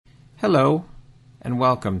Hello, and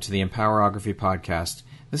welcome to the Empowerography Podcast.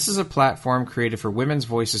 This is a platform created for women's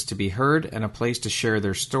voices to be heard and a place to share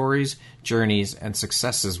their stories, journeys, and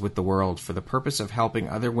successes with the world for the purpose of helping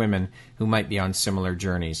other women who might be on similar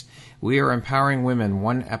journeys. We are empowering women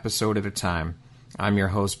one episode at a time. I'm your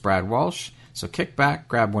host, Brad Walsh, so kick back,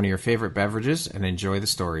 grab one of your favorite beverages, and enjoy the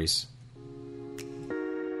stories.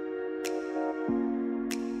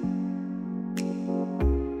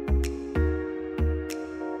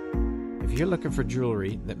 If you're looking for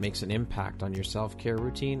jewelry that makes an impact on your self-care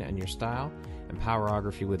routine and your style,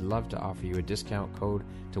 Empowerography would love to offer you a discount code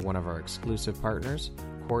to one of our exclusive partners,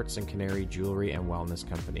 Quartz and Canary Jewelry and Wellness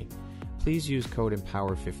Company. Please use code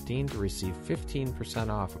EMPOWER15 to receive 15%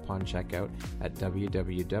 off upon checkout at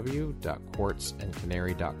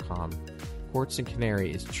www.quartzandcanary.com. Quartz and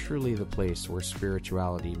Canary is truly the place where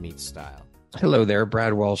spirituality meets style. Hello there,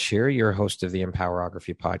 Brad Walsh here, your host of the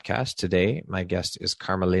Empowerography Podcast. Today, my guest is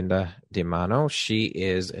Carmelinda DiMano. She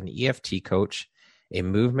is an EFT coach, a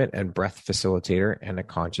movement and breath facilitator, and a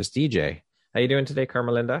conscious DJ. How are you doing today,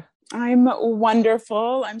 Carmelinda? I'm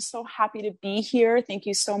wonderful. I'm so happy to be here. Thank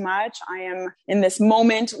you so much. I am in this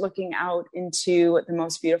moment looking out into the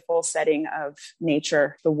most beautiful setting of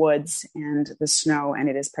nature, the woods and the snow, and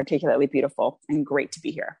it is particularly beautiful and great to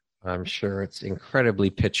be here. I'm sure it's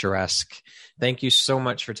incredibly picturesque. Thank you so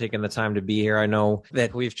much for taking the time to be here. I know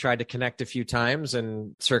that we've tried to connect a few times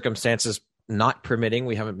and circumstances not permitting,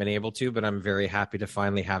 we haven't been able to, but I'm very happy to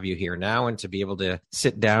finally have you here now and to be able to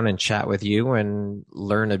sit down and chat with you and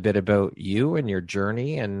learn a bit about you and your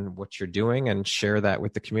journey and what you're doing and share that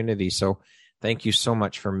with the community. So thank you so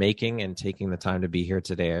much for making and taking the time to be here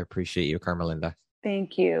today. I appreciate you, Carmelinda.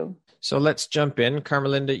 Thank you. So let's jump in.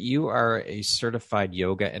 Carmelinda, you are a certified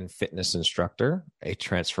yoga and fitness instructor, a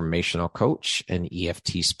transformational coach, an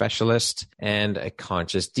EFT specialist, and a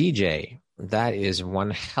conscious DJ. That is one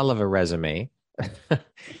hell of a resume.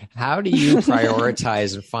 How do you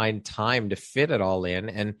prioritize and find time to fit it all in?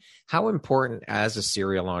 And how important as a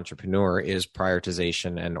serial entrepreneur is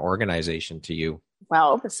prioritization and organization to you?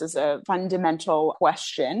 Well, this is a fundamental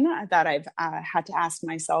question that I've had to ask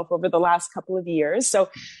myself over the last couple of years. So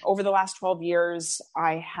over the last 12 years,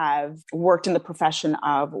 I have worked in the profession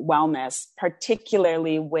of wellness,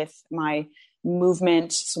 particularly with my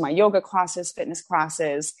movement, so my yoga classes, fitness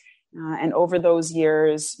classes. And over those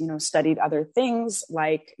years, studied other things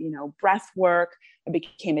like, breath work. I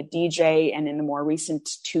became a DJ. And in the more recent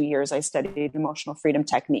 2 years, I studied emotional freedom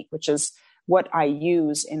technique, which is what I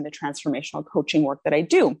use in the transformational coaching work that I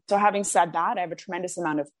do. So having said that, I have a tremendous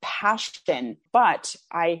amount of passion, but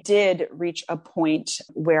I did reach a point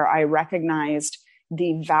where I recognized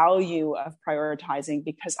the value of prioritizing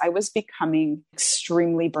because I was becoming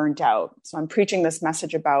extremely burnt out. So I'm preaching this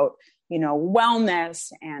message about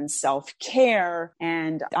wellness and self-care.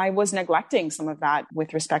 And I was neglecting some of that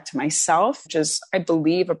with respect to myself, which is, I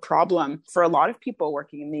believe, a problem for a lot of people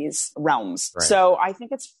working in these realms. Right. So I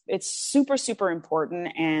think it's super, super important.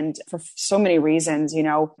 And for so many reasons,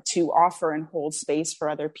 to offer and hold space for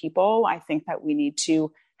other people, I think that we need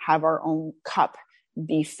to have our own cup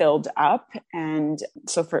be filled up. And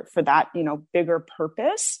so for that, bigger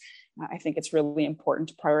purpose, I think it's really important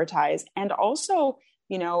to prioritize. And also,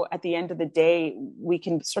 at the end of the day, we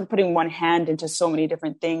can sort of putting one hand into so many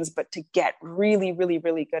different things, but to get really, really,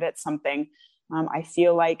 really good at something, I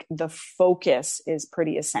feel like the focus is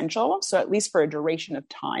pretty essential. So at least for a duration of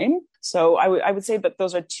time. So I would say that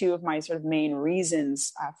those are two of my sort of main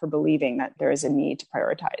reasons for believing that there is a need to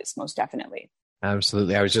prioritize, most definitely.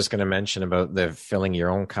 Absolutely. I was just going to mention about the filling your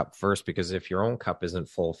own cup first, because if your own cup isn't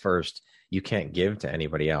full first, you can't give to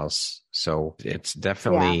anybody else. So it's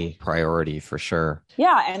definitely priority for sure.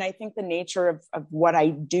 Yeah. And I think the nature of what I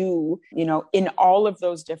do, in all of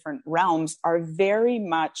those different realms are very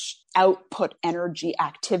much output energy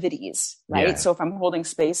activities, right? Yeah. So if I'm holding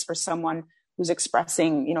space for someone who's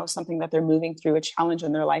expressing, something that they're moving through, a challenge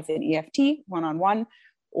in their life in EFT, one-on-one,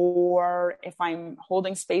 or if I'm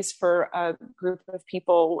holding space for a group of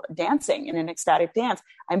people dancing in an ecstatic dance,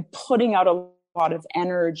 I'm putting out a lot of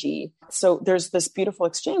energy. So there's this beautiful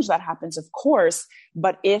exchange that happens, of course,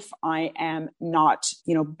 but if I am not,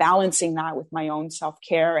 balancing that with my own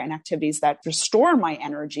self-care and activities that restore my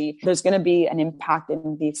energy, there's going to be an impact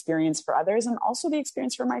in the experience for others and also the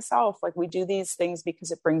experience for myself. Like we do these things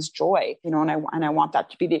because it brings joy, and I want that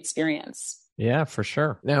to be the experience. Yeah, for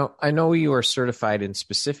sure. Now, I know you are certified in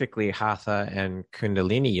specifically Hatha and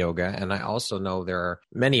Kundalini yoga, and I also know there are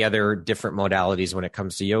many other different modalities when it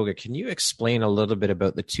comes to yoga. Can you explain a little bit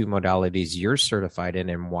about the two modalities you're certified in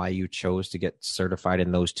and why you chose to get certified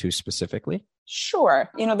in those two specifically?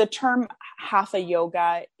 Sure. The term Hatha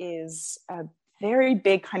yoga is very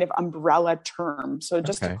big kind of umbrella term. So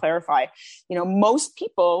just to clarify, most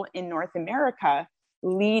people in North America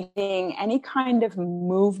leading any kind of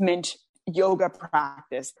movement yoga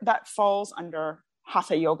practice that falls under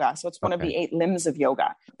Hatha yoga. So it's one of the 8 limbs of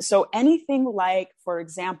yoga. So anything like, for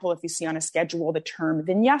example, if you see on a schedule the term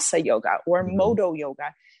vinyasa yoga or modo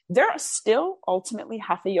yoga, they're still ultimately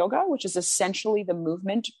Hatha yoga, which is essentially the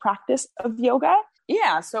movement practice of yoga.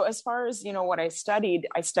 Yeah. So as far as, what I studied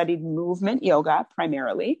movement yoga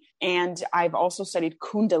primarily, and I've also studied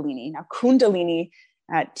Kundalini. Now, Kundalini,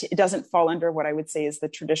 it doesn't fall under what I would say is the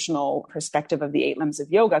traditional perspective of the 8 limbs of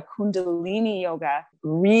yoga. Kundalini yoga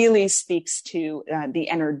really speaks to the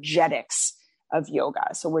energetics of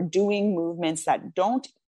yoga. So we're doing movements that don't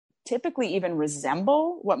typically even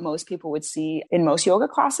resemble what most people would see in most yoga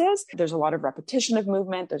classes. There's a lot of repetition of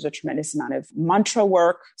movement. There's a tremendous amount of mantra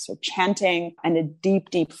work, so chanting, and a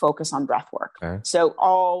deep, deep focus on breath work. Okay. So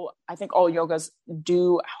I think all yogas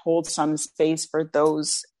do hold some space for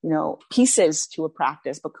those, pieces to a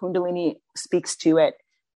practice, but Kundalini speaks to it,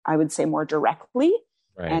 I would say, more directly.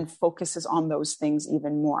 Right. And focuses on those things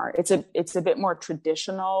even more. It's a bit more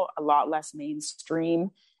traditional, a lot less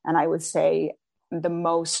mainstream, and I would say the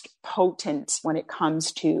most potent when it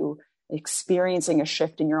comes to experiencing a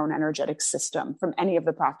shift in your own energetic system from any of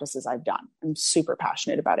the practices I've done. I'm super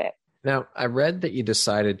passionate about it. Now, I read that you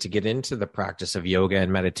decided to get into the practice of yoga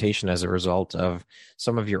and meditation as a result of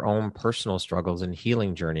some of your own personal struggles and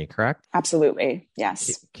healing journey, correct? Absolutely.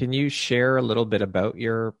 Yes. Can you share a little bit about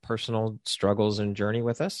your personal struggles and journey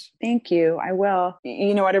with us? Thank you. I will.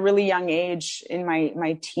 At a really young age in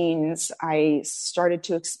my teens, I started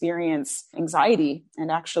to experience anxiety and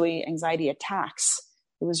actually anxiety attacks.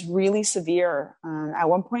 It was really severe. At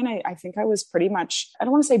one point, I think I was pretty much, I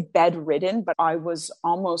don't want to say bedridden, but I was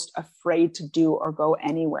almost afraid to do or go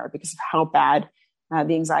anywhere because of how bad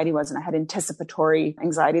the anxiety was. And I had anticipatory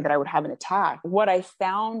anxiety that I would have an attack. What I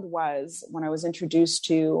found was when I was introduced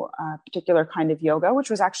to a particular kind of yoga,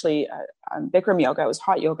 which was actually Bikram yoga, it was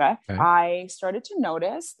hot yoga, I started to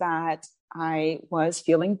notice that I was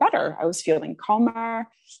feeling better. I was feeling calmer.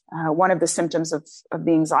 One of the symptoms of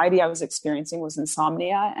the anxiety I was experiencing was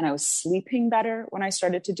insomnia, and I was sleeping better when I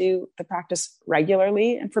started to do the practice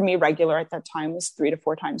regularly. And for me, regular at that time was 3 to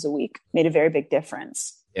 4 times a week, made a very big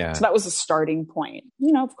difference. Yeah. So that was a starting point.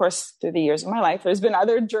 Of course, through the years of my life, there's been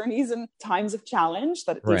other journeys and times of challenge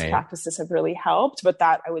that these practices have really helped. But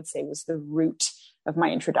that, I would say, was the root of my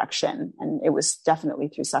introduction. And it was definitely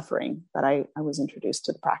through suffering that I was introduced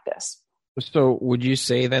to the practice. So would you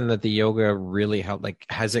say then that the yoga really helped? Like,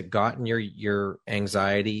 has it gotten your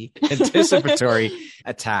anxiety, anticipatory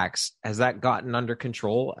attacks, has that gotten under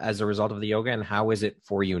control as a result of the yoga? And how is it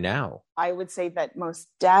for you now? I would say that most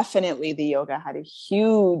definitely the yoga had a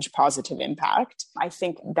huge positive impact. I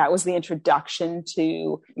think that was the introduction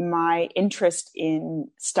to my interest in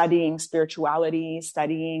studying spirituality,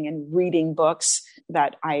 studying and reading books,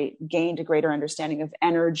 that I gained a greater understanding of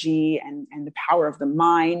energy and the power of the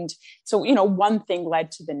mind. So, one thing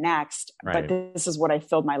led to the next, but this is what I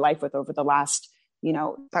filled my life with over the last,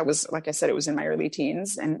 that was, like I said, it was in my early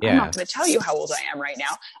teens, and I'm not going to tell you how old I am right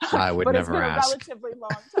now. I would never ask. It's been a relatively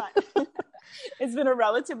long time. It's been a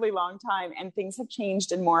relatively long time, and things have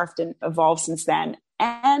changed and morphed and evolved since then.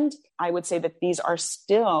 And I would say that these are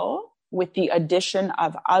still, with the addition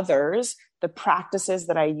of others, the practices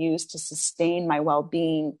that I use to sustain my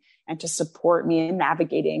well-being and to support me in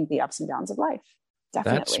navigating the ups and downs of life.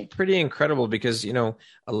 Definitely. That's pretty incredible because, I know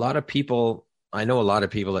a lot of people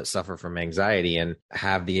that suffer from anxiety and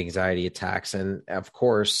have the anxiety attacks. And of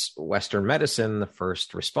course, Western medicine, the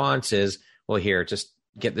first response is, well, here, just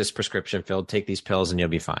get this prescription filled, take these pills and you'll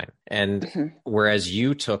be fine. And whereas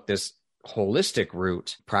you took this holistic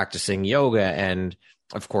route, practicing yoga, and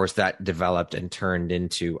of course that developed and turned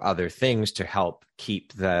into other things to help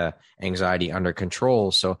keep the anxiety under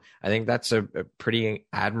control. So I think that's a pretty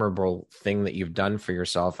admirable thing that you've done for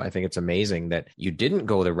yourself. I think it's amazing that you didn't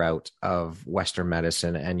go the route of Western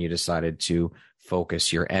medicine and you decided to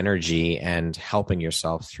focus your energy and helping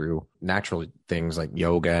yourself through natural things like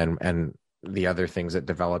yoga and the other things that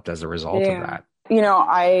developed as a result of that.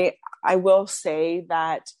 I will say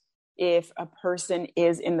that if a person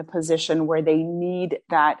is in the position where they need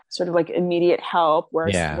that sort of like immediate help,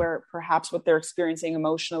 where perhaps what they're experiencing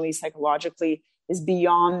emotionally, psychologically is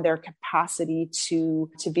beyond their capacity to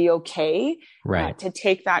be okay, to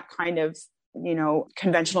take that kind of,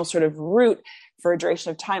 conventional sort of route for a duration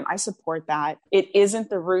of time, I support that. It isn't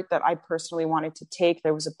the route that I personally wanted to take.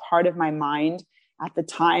 There was a part of my mind at the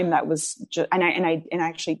time that was just, and I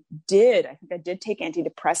actually did, I think I did take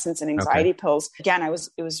antidepressants and anxiety pills. Again, it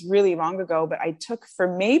was really long ago, but I took for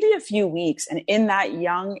maybe a few weeks. And in that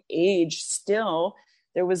young age, still,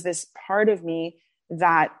 there was this part of me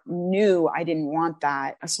that knew I didn't want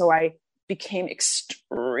that. So I became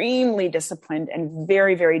extremely disciplined and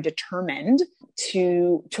very, very determined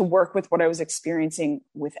to work with what I was experiencing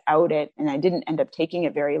without it. And I didn't end up taking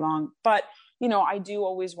it very long. But, I do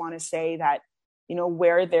always want to say that,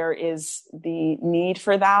 where there is the need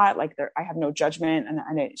for that, like I have no judgment,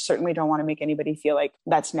 and I certainly don't want to make anybody feel like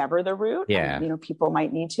that's never the route. Yeah. And, people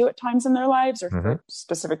might need to at times in their lives or for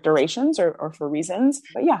specific durations or for reasons.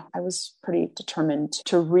 But yeah, I was pretty determined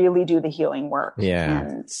to really do the healing work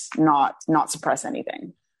and not suppress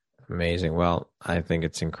anything. Amazing. Well, I think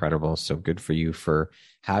it's incredible. So good for you for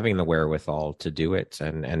having the wherewithal to do it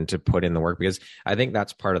and to put in the work, because I think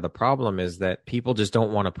that's part of the problem is that people just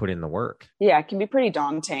don't want to put in the work. Yeah, it can be pretty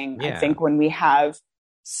daunting. Yeah. I think when we have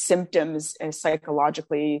symptoms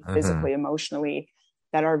psychologically, physically, emotionally,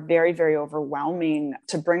 that are very, very overwhelming,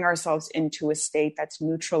 to bring ourselves into a state that's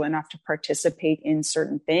neutral enough to participate in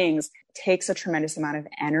certain things takes a tremendous amount of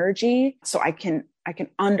energy. So I can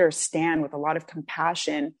understand with a lot of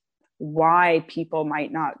compassion why people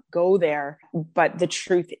might not go there. But the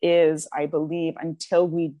truth is, I believe until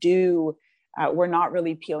we do, we're not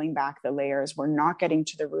really peeling back the layers. We're not getting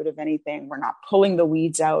to the root of anything. We're not pulling the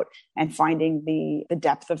weeds out and finding the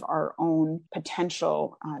depth of our own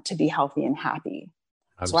potential to be healthy and happy.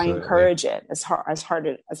 Absolutely. So I encourage it as hard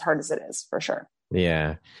as it is, for sure.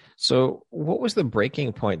 Yeah. So what was the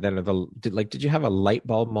breaking point then? Did you have a light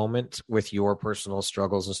bulb moment with your personal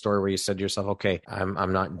struggles and story where you said to yourself, okay,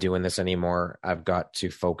 I'm not doing this anymore. I've got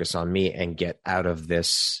to focus on me and get out of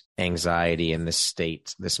this anxiety and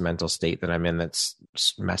this mental state that I'm in that's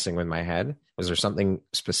messing with my head? Was there something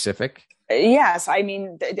specific? Yes. I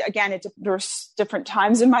mean, again, there were different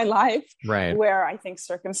times in my life where I think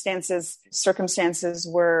circumstances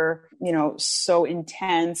were, so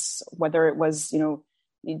intense, whether it was,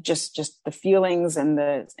 just the feelings and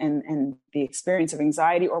the experience of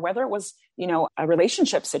anxiety, or whether it was, a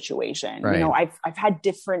relationship situation. Right. I've had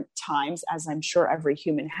different times, as I'm sure every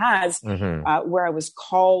human has, where I was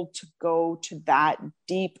called to go to that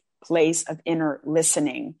deep place of inner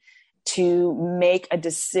listening, to make a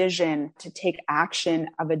decision to take action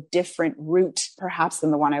of a different route, perhaps than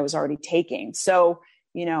the one I was already taking. So,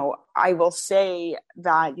 I will say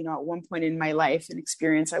that, at one point in my life, an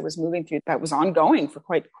experience I was moving through that was ongoing for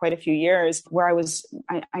quite a few years, where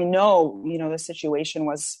I know, the situation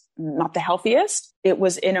was not the healthiest. It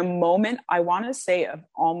was in a moment, I want to say, of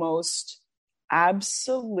almost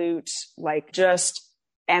absolute, like just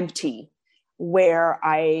empty, where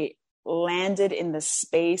I landed in the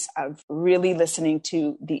space of really listening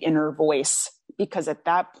to the inner voice, because at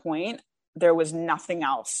that point there was nothing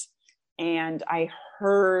else. And I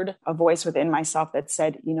heard a voice within myself that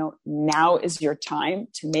said, now is your time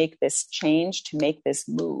to make this change, to make this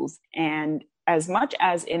move. And as much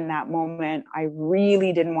as in that moment, I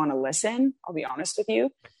really didn't want to listen, I'll be honest with you,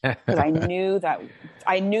 because I knew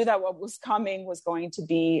that what was coming was going to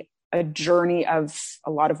be a journey of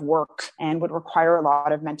a lot of work and would require a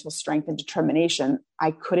lot of mental strength and determination.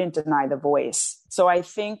 I couldn't deny the voice. So I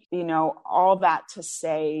think, all that to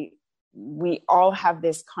say, we all have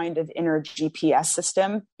this kind of inner GPS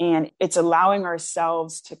system, and it's allowing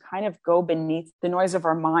ourselves to kind of go beneath the noise of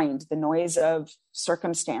our mind, the noise of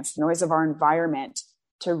circumstance, the noise of our environment,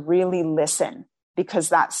 to really listen, because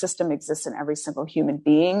that system exists in every single human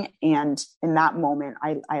being. And in that moment,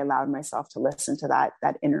 I allowed myself to listen to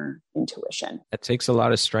that inner intuition. It takes a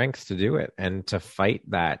lot of strength to do it and to fight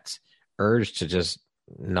that urge to just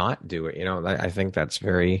not do it. I think that's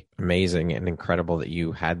very amazing and incredible that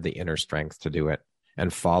you had the inner strength to do it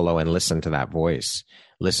and follow and listen to that voice,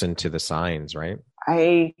 listen to the signs, right?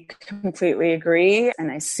 I completely agree.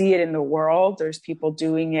 And I see it in the world. There's people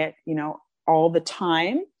doing it, all the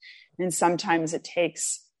time. And sometimes it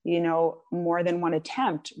takes, more than one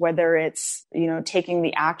attempt, whether it's, taking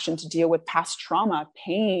the action to deal with past trauma,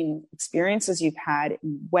 pain, experiences you've had,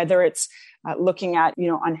 whether it's looking at,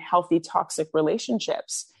 unhealthy, toxic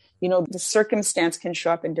relationships. The circumstance can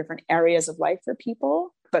show up in different areas of life for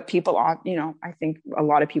people, but people, I think a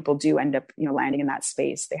lot of people do end up, landing in that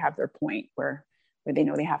space. They have their point where they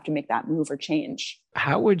know they have to make that move or change.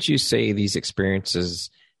 How would you say these experiences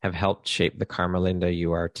have helped shape the Carmelinda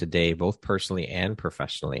you are today, both personally and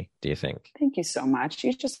professionally, do you think? Thank you so much.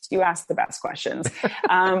 You asked the best questions.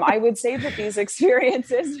 I would say that these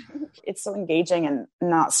experiences, it's so engaging and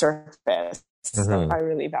not surface. So I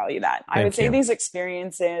really value that. I would say these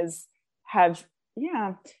experiences have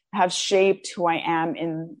have shaped who I am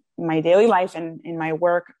in my daily life and in my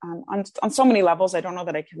work on so many levels. I don't know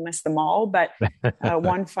that I can list them all, but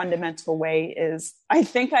one fundamental way is I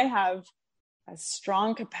think I have a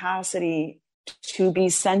strong capacity to be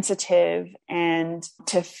sensitive and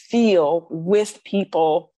to feel with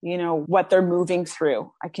people, what they're moving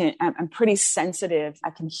through. I'm pretty sensitive.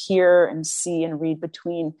 I can hear and see and read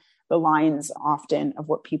between the lines often of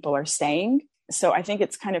what people are saying. So I think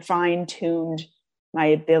it's kind of fine-tuned my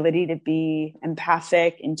ability to be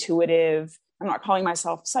empathic, intuitive. I'm not calling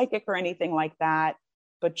myself psychic or anything like that,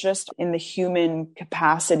 but just in the human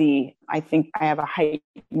capacity, I think I have a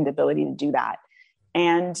heightened ability to do that.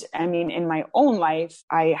 And I mean, in my own life,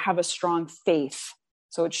 I have a strong faith.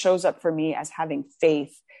 So it shows up for me as having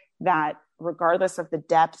faith that regardless of the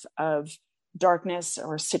depth of darkness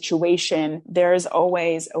or situation, there is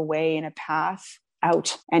always a way and a path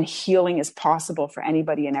out, and healing is possible for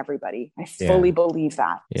anybody and everybody. I fully believe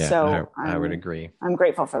that. Yeah, so I would agree. I'm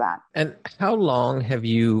grateful for that. And how long have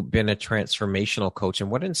you been a transformational coach,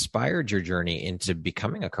 and what inspired your journey into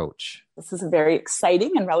becoming a coach? This is a very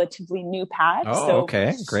exciting and relatively new path. Oh,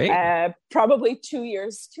 okay. Great. Probably 2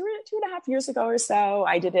 years, two and a half years ago or so,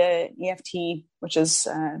 I did an EFT, which is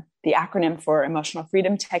the acronym for Emotional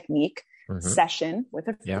Freedom Technique. Session with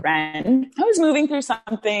a friend. I was moving through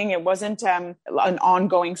something. It wasn't an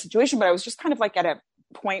ongoing situation, but I was just kind of like at a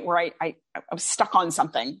point where I was stuck on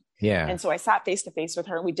something. Yeah. And so I sat face to face with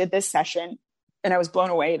her. We did this session and I was blown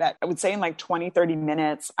away that I would say in like 20, 30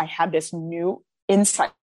 minutes, I had this new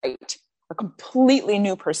insight, a completely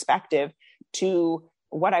new perspective to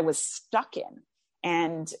what I was stuck in.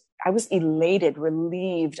 And I was elated,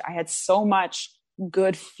 relieved. I had so much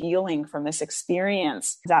good feeling from this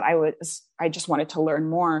experience that I just wanted to learn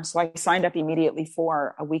more. So I signed up immediately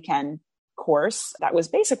for a weekend course that was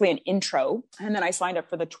basically an intro. And then I signed up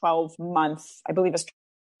for the 12-month, I believe it's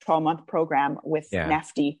 12-month program with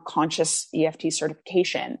NEFTI, conscious EFT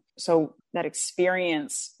certification. So that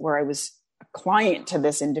experience where I was a client to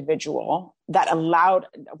this individual, that allowed,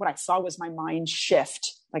 what I saw was my mind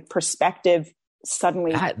shift, like perspective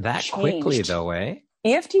suddenly that changed. Quickly though, eh?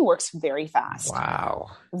 EFT works very fast. Wow.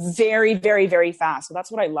 Very, very, very fast. So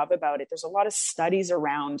that's what I love about it. There's a lot of studies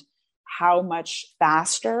around how much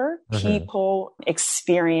faster people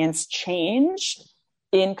experience change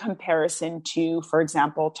in comparison to, for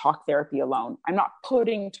example, talk therapy alone. I'm not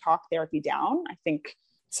putting talk therapy down. I think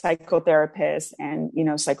psychotherapists and,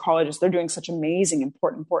 psychologists, they're doing such amazing,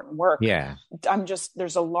 important work. Yeah.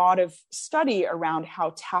 There's a lot of study around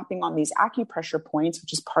how tapping on these acupressure points,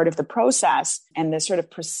 which is part of the process, and the sort of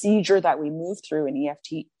procedure that we move through in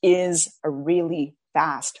EFT is a really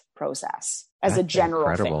fast process as a general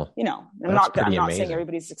incredible thing. I'm not saying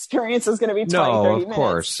everybody's experience is going to be 20, 30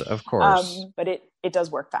 minutes. Of course. But it does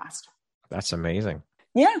work fast. That's amazing.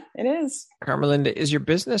 Yeah, it is. Carmelinda, is your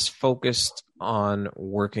business focused on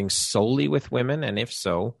working solely with women? And if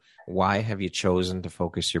so, why have you chosen to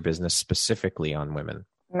focus your business specifically on women?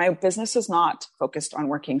 My business is not focused on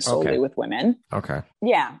working solely with women. Okay.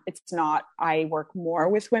 Yeah, it's not. I work more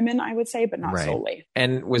with women, I would say, but not solely.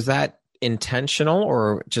 And was that intentional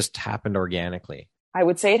or just happened organically? I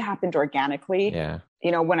would say it happened organically. Yeah.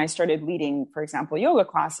 When I started leading, for example, yoga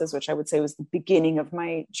classes, which I would say was the beginning of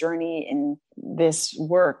my journey in this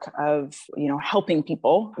work of, helping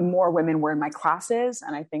people, more women were in my classes.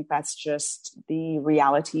 And I think that's just the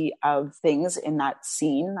reality of things in that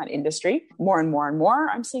scene, that industry. More and more and more,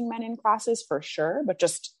 I'm seeing men in classes for sure, but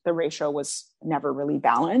just the ratio was never really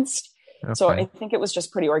balanced. Okay. So I think it was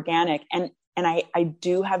just pretty organic. And I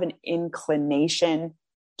do have an inclination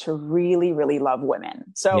to really, really love women.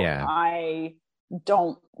 So I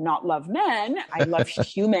don't not love men. I love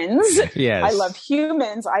humans. Yes. I love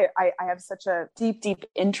humans. I have such a deep, deep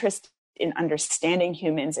interest in understanding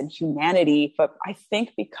humans and humanity. But I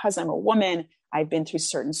think because I'm a woman, I've been through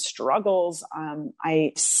certain struggles.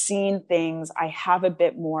 I've seen things. I have a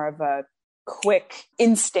bit more of a quick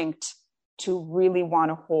instinct to really want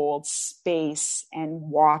to hold space and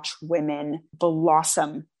watch women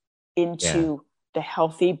blossom into the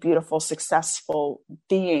healthy, beautiful, successful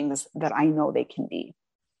beings that I know they can be.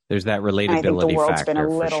 There's that relatability factor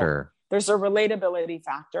for sure. There's a relatability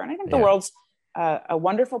factor. And I think the world's a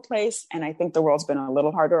wonderful place. And I think the world's been a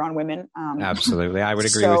little harder on women. Absolutely. I would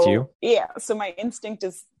agree with you. Yeah. So my instinct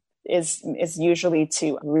is usually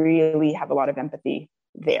to really have a lot of empathy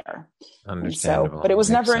there. Understandable. But it was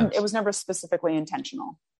never specifically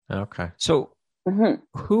intentional. Okay. So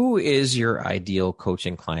who is your ideal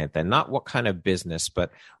coaching client then? Not what kind of business, but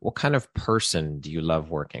what kind of person do you love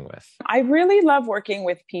working with? I really love working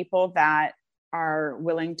with people that are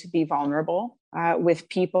willing to be vulnerable, with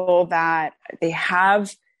people that they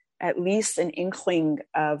have at least an inkling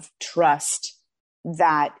of trust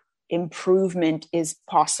that improvement is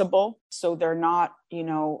possible. So they're not,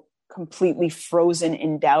 completely frozen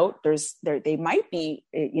in doubt. They might be,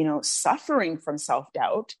 suffering from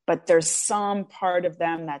self-doubt, but there's some part of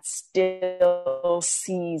them that still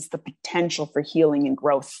sees the potential for healing and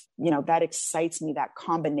growth. That excites me, that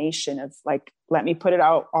combination of like, let me put it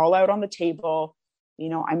all out on the table.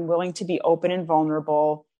 I'm willing to be open and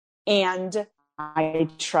vulnerable, and I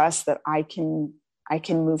trust that I can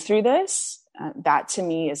move through this. That to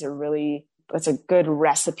me is that's a good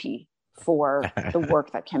recipe for the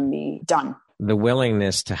work that can be done. The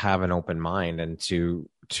willingness to have an open mind and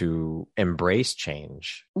to embrace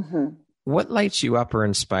change. Mm-hmm. What lights you up or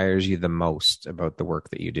inspires you the most about the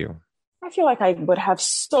work that you do? I feel like I would have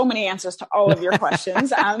so many answers to all of your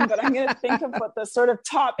questions, but I'm going to think of what the sort of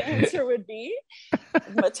top answer would be.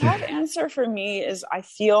 The top answer for me is I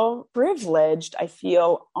feel privileged, I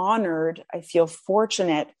feel honored, I feel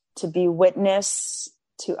fortunate to be witness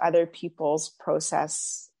to other people's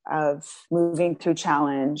process of moving through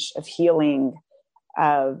challenge, of healing,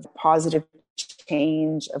 of positive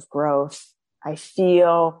change, of growth. I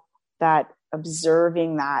feel that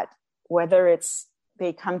observing that, whether it's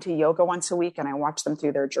they come to yoga once a week and I watch them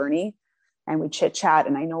through their journey and we chit chat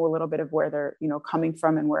and I know a little bit of where they're, coming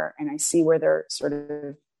from and I see where they're sort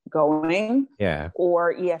of going,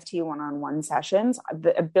 or EFT one-on-one sessions,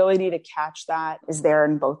 the ability to catch that is there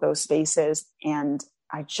in both those spaces. And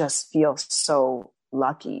I just feel so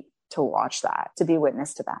lucky to watch that, to be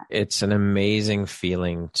witness to that. It's an amazing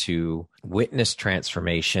feeling to witness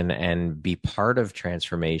transformation and be part of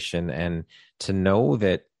transformation, and to know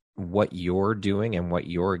that what you're doing and what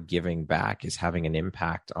you're giving back is having an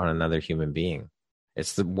impact on another human being.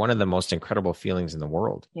 It's one of the most incredible feelings in the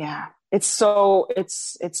world. Yeah. It's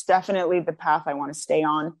definitely the path I want to stay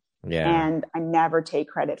on. Yeah. And I never take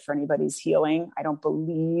credit for anybody's healing. I don't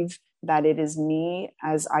believe that it is me,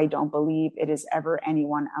 as I don't believe it is ever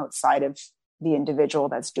anyone outside of the individual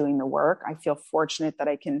that's doing the work. I feel fortunate that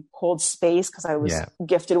I can hold space because I was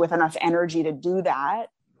gifted with enough energy to do that.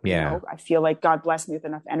 Yeah. I feel like God blessed me with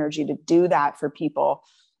enough energy to do that for people.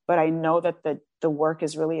 But I know that the work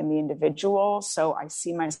is really in the individual. So I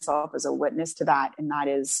see myself as a witness to that. And that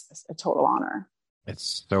is a total honor.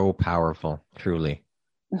 It's so powerful, truly.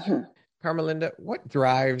 Mm-hmm. Carmelinda, what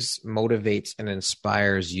drives, motivates, and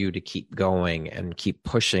inspires you to keep going and keep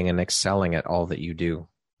pushing and excelling at all that you do?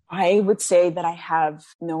 I would say that I have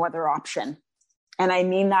no other option. And I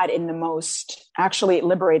mean that in the most actually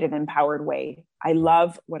liberated, empowered way. I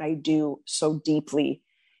love what I do so deeply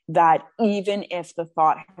that even if the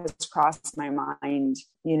thought has crossed my mind,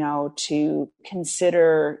 to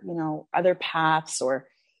consider, other paths or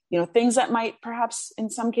things that might perhaps in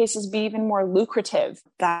some cases be even more lucrative,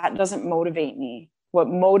 that doesn't motivate me. What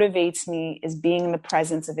motivates me is being in the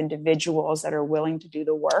presence of individuals that are willing to do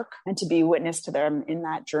the work and to be witness to them in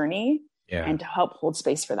that journey and to help hold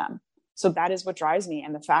space for them. So that is what drives me.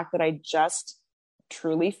 And the fact that I just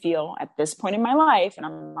truly feel at this point in my life, and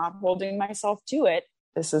I'm not holding myself to it,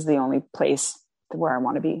 this is the only place where I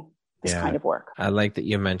want to be. This kind of work. I like that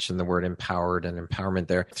you mentioned the word empowered and empowerment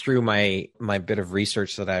there. Through my bit of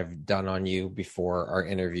research that I've done on you before our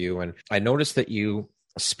interview, and I noticed that you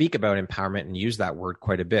speak about empowerment and use that word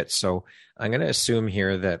quite a bit. So I'm going to assume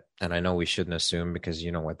here that, and I know we shouldn't assume because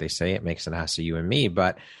you know what they say, it makes an ass of you and me,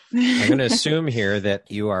 but I'm going to assume here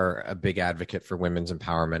that you are a big advocate for women's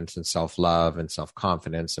empowerment and self-love and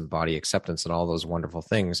self-confidence and body acceptance and all those wonderful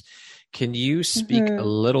things. Can you speak a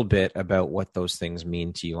little bit about what those things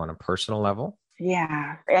mean to you on a personal level?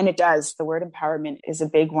 Yeah, and it does. The word empowerment is a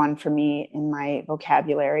big one for me in my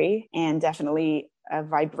vocabulary, and definitely a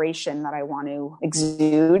vibration that I want to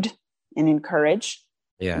exude and encourage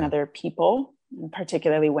in other people, and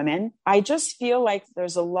particularly women. I just feel like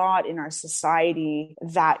there's a lot in our society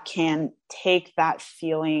that can take that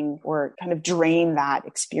feeling or kind of drain that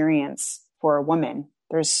experience for a woman.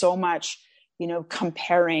 There's so much,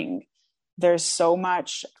 comparing. There's so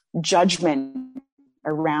much judgment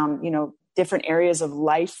around, different areas of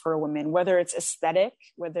life for a woman, whether it's aesthetic,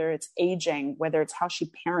 whether it's aging, whether it's how she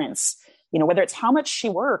parents, whether it's how much she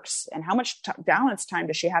works and how much balance time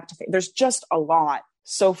does she have to. There's just a lot.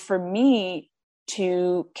 So for me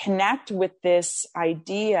to connect with this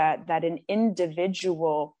idea that an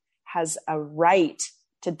individual has a right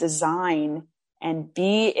to design and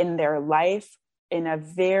be in their life in a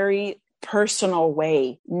very personal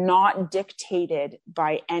way, not dictated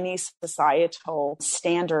by any societal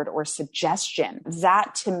standard or suggestion.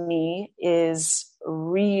 That to me is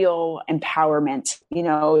real empowerment,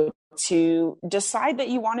 to decide that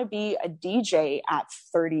you want to be a DJ at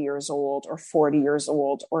 30 years old or 40 years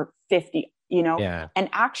old or 50, and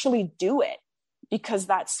actually do it, because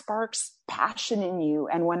that sparks passion in you.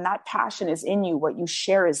 And when that passion is in you, what you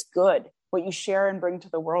share is good. What you share and bring to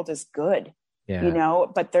the world is good.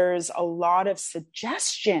 But there's a lot of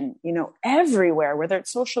suggestion, everywhere, whether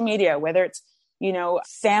it's social media, whether it's,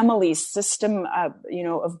 family system,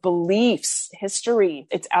 of beliefs, history,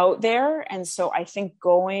 it's out there. And so I think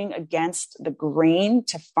going against the grain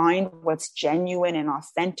to find what's genuine and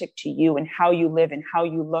authentic to you and how you live and how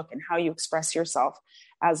you look and how you express yourself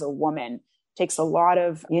as a woman takes a lot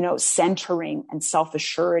of, centering and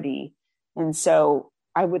self-assurity. And so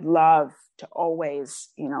I would love to always,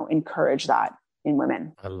 encourage that in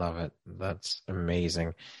women. I love it. That's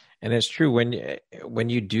amazing. And it's true, when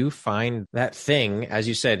you do find that thing, as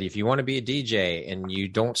you said, if you want to be a DJ and you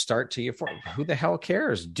don't start till you're 40, who the hell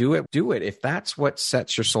cares? Do it. If that's what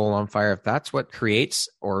sets your soul on fire, if that's what creates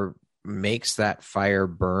or makes that fire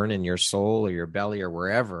burn in your soul or your belly or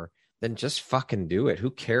wherever, then just fucking do it.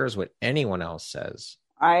 Who cares what anyone else says?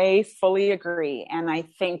 I fully agree. And I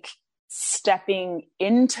think stepping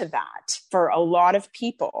into that for a lot of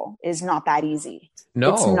people is not that easy.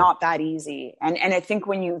 No, it's not that easy. And I think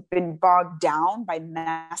when you've been bogged down by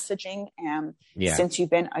messaging and since you've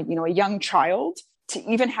been a young child, to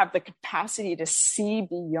even have the capacity to see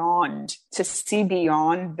beyond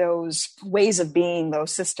those ways of being,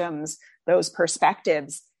 those systems, those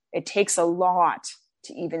perspectives, it takes a lot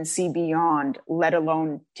to even see beyond, let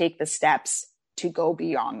alone take the steps to go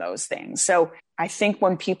beyond those things. So I think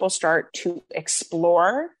when people start to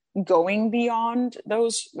explore going beyond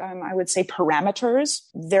those, I would say, parameters,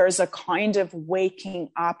 there's a kind of waking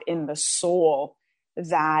up in the soul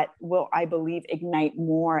that will, I believe, ignite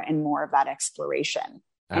more and more of that exploration.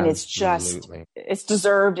 And it's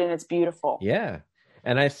deserved and it's beautiful. Yeah.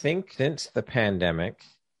 And I think since the pandemic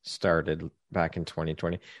started back in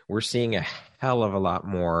 2020, we're seeing a hell of a lot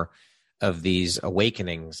more of these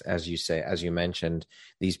awakenings, as you mentioned,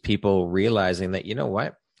 these people realizing that, you know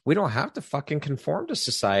what, we don't have to fucking conform to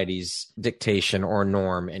society's dictation or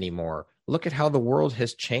norm anymore. Look at how the world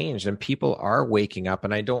has changed and people are waking up.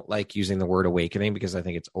 And I don't like using the word awakening because I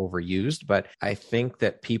think it's overused, but I think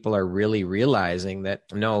that people are really realizing that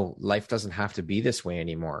no, life doesn't have to be this way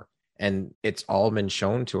anymore. And it's all been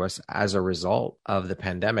shown to us as a result of the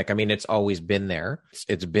pandemic. I mean, it's always been there.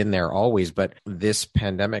 It's been there always, but this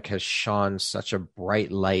pandemic has shone such a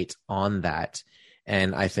bright light on that.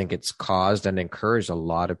 And I think it's caused and encouraged a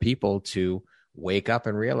lot of people to wake up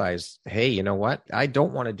and realize, hey, you know what? I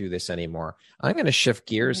don't want to do this anymore. I'm going to shift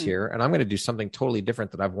gears here and I'm going to do something totally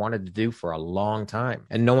different that I've wanted to do for a long time.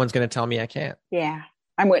 And no one's going to tell me I can't. Yeah,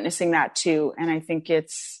 I'm witnessing that too. And I think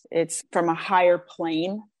it's from a higher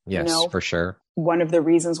plane. Yes, for sure. One of the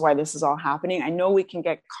reasons why this is all happening, I know we can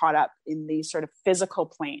get caught up in the sort of physical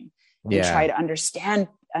plane and try to understand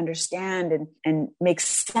and make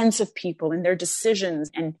sense of people and their decisions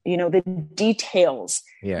and, the details.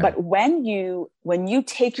 Yeah. But when you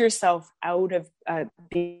take yourself out of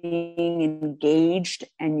being engaged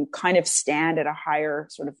and you kind of stand at a higher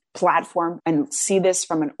sort of platform and see this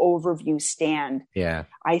from an overview stand,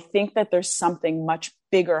 I think that there's something much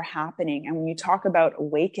bigger happening. And when you talk about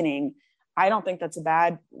awakening, I don't think that's a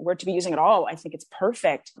bad word to be using at all. I think it's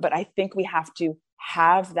perfect, but I think we have to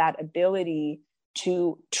have that ability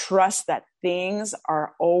to trust that things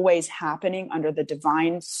are always happening under the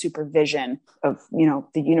divine supervision of,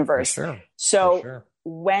 the universe. For sure. So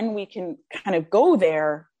when we can kind of go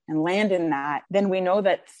there and land in that, then we know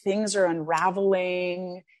that things are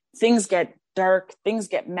unraveling, things get dark, things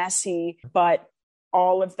get messy, but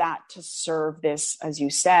all of that to serve this, as you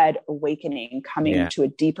said, awakening, coming into a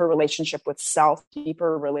deeper relationship with self,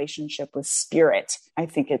 deeper relationship with spirit. I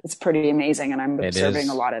think it's pretty amazing. And I'm observing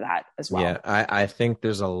a lot of that as well. Yeah, I think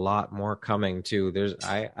there's a lot more coming too.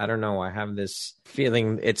 I don't know. I have this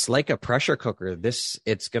feeling it's like a pressure cooker.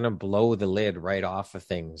 It's going to blow the lid right off of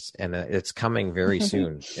things. And it's coming very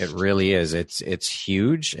soon. It really is. It's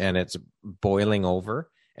huge and it's boiling over.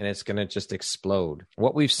 And it's going to just explode.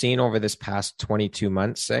 What we've seen over this past 22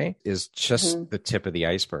 months, say, is just the tip of the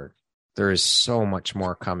iceberg. There is so much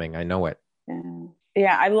more coming. I know it.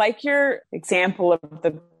 Yeah, I like your example of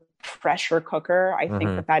the pressure cooker. I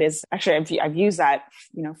think that is actually, I've used that,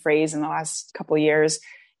 phrase in the last couple of years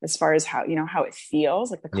as far as how it feels,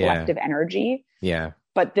 like the collective energy. Yeah.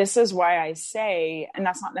 But this is why I say, and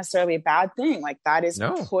that's not necessarily a bad thing, like that is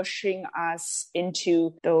pushing us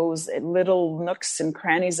into those little nooks and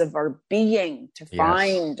crannies of our being to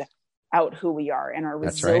find out who we are and our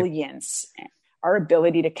resilience. Right. our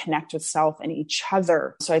ability to connect with self and each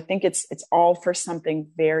other. So I think it's all for something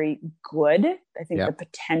very good. I think the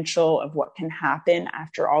potential of what can happen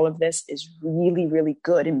after all of this is really, really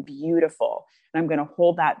good and beautiful. And I'm going to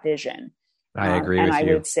hold that vision. I agree with you. And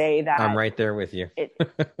I would say that I'm right there with you.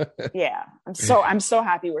 I'm so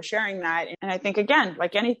happy we're sharing that. And I think, again,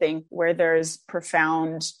 like anything where there's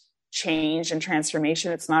profound change and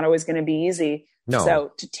transformation, it's not always going to be easy. No.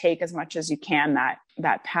 So to take as much as you can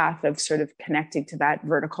that path of sort of connecting to that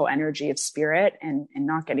vertical energy of spirit and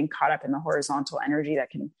not getting caught up in the horizontal energy that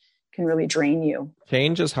can really drain you.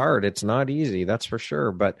 Change is hard. It's not easy, that's for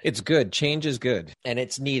sure, but it's good. Change is good and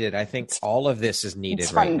it's needed. I think all of this is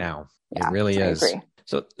needed right now. Yeah, it really is. I agree.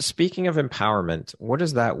 So speaking of empowerment, what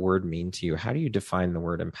does that word mean to you? How do you define the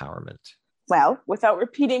word empowerment? Well, without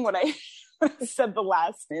repeating what I said one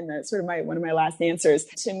of my last answers,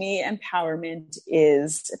 to me, empowerment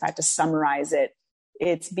is, if I had to summarize it,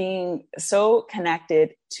 it's being so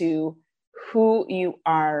connected to who you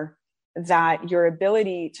are that your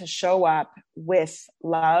ability to show up with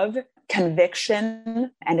love,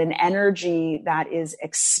 conviction, and an energy that is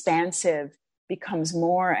expansive becomes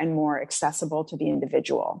more and more accessible to the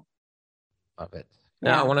individual. Love it.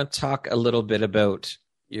 Now, I want to talk a little bit about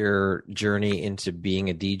your journey into being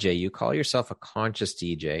a DJ. You call yourself a conscious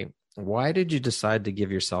DJ. Why did you decide to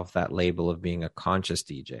give yourself that label of being a conscious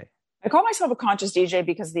DJ? I call myself a conscious DJ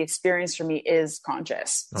because the experience for me is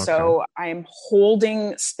conscious. Okay. So I'm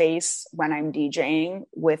holding space when I'm DJing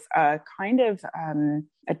with a kind of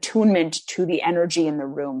attunement to the energy in the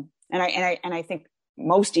room. And I think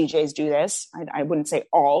most DJs do this. I wouldn't say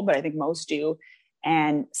all, but I think most do.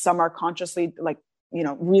 And some are consciously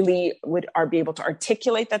really are be able to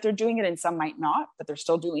articulate that they're doing it, and some might not, but they're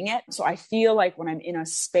still doing it. So I feel like when I'm in a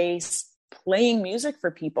space playing music for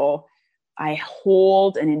people, I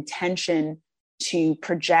hold an intention to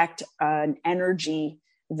project an energy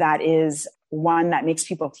that is one that makes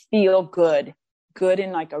people feel good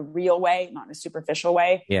in like a real way, not in a superficial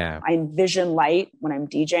way. Yeah. I envision light when I'm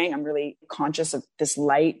DJing. I'm really conscious of this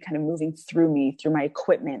light kind of moving through me, through my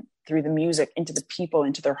equipment, through the music, into the people,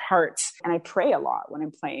 into their hearts. And I pray a lot when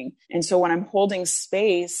I'm playing. And so when I'm holding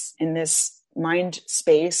space in this mind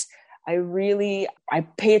space, I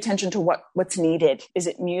pay attention to what's needed. Is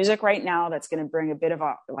it music right now that's going to bring a bit of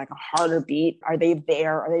a harder beat? Are they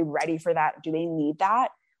there? Are they ready for that? Do they need that?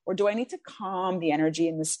 Or do I need to calm the energy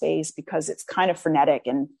in the space because it's kind of frenetic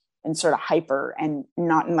and sort of hyper and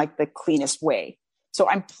not in like the cleanest way? So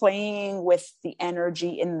I'm playing with the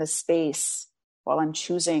energy in the space while I'm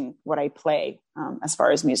choosing what I play as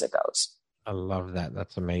far as music goes. I love that.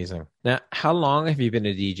 That's amazing. Now, how long have you been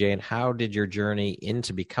a DJ and how did your journey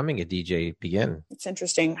into becoming a DJ begin? It's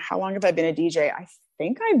interesting. How long have I been a DJ? I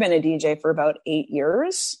think I've been a DJ for about 8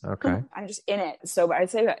 years. Okay. I'm just in it. So I'd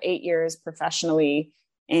say about 8 years professionally.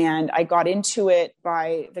 And I got into it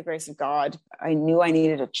by the grace of God. I knew I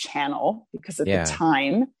needed a channel because at the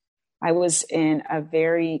time I was in a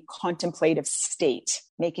very contemplative state,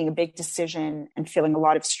 making a big decision and feeling a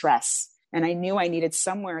lot of stress. And I knew I needed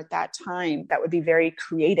somewhere at that time that would be very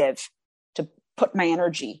creative to put my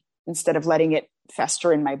energy instead of letting it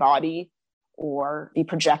fester in my body or be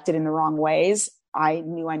projected in the wrong ways. I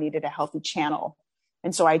knew I needed a healthy channel.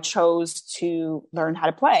 And so I chose to learn how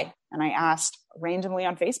to play. And I asked randomly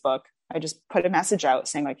on Facebook, I just put a message out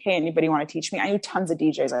saying like, hey, anybody want to teach me? I knew tons of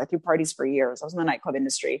DJs. I threw parties for years. I was in the nightclub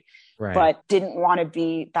industry, but didn't want to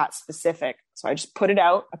be that specific. So I just put it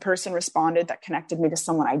out. A person responded that connected me to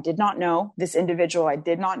someone I did not know. This individual I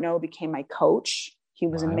did not know became my coach. He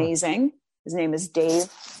was amazing. His name is Dave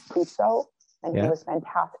Puzo, and he was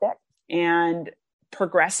fantastic. And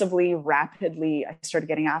progressively, rapidly, I started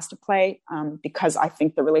getting asked to play because I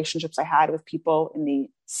think the relationships I had with people in the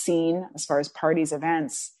scene, as far as parties,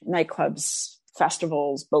 events, nightclubs,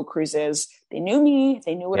 festivals, boat cruises, they knew me.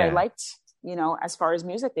 They knew what I liked, as far as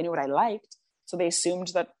music, they knew what I liked. So they assumed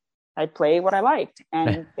that I'd play what I liked,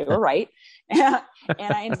 and they were right. And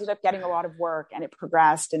I ended up getting a lot of work, and it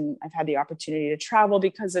progressed, and I've had the opportunity to travel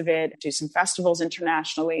because of it, do some festivals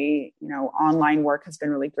internationally. Online work has been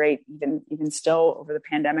really great. Even still over the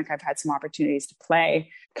pandemic, I've had some opportunities to play,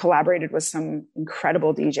 collaborated with some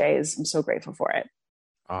incredible DJs. I'm so grateful for it.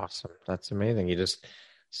 Awesome. That's amazing. You just,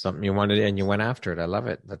 something you wanted and you went after it. I love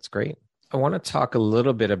it. That's great. I want to talk a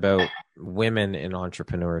little bit about women in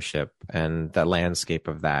entrepreneurship and the landscape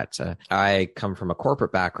of that. I come from a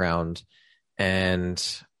corporate background, and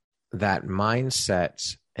that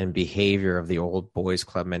mindset and behavior of the old boys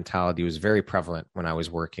club mentality was very prevalent when I was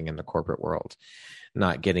working in the corporate world.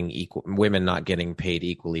 Women not getting paid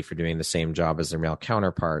equally for doing the same job as their male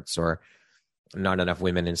counterparts, or not enough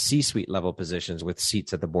women in C-suite level positions with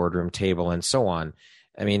seats at the boardroom table and so on.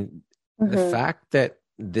 I mean, the fact that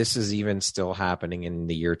this is even still happening in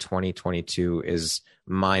the year 2022 is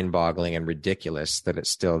mind-boggling and ridiculous that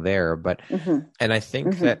it's still there. But, and I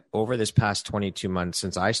think that over this past 22 months,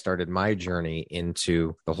 since I started my journey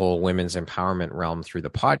into the whole women's empowerment realm through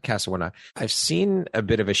the podcast and whatnot, I've seen a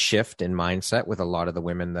bit of a shift in mindset with a lot of the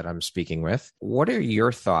women that I'm speaking with. What are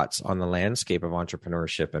your thoughts on the landscape of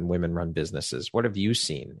entrepreneurship and women-run businesses? What have you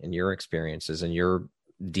seen in your experiences and your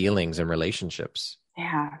dealings and relationships?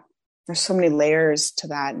 Yeah. There's so many layers to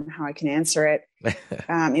that and how I can answer it.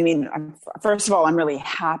 I mean, first of all, I'm really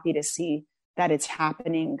happy to see that it's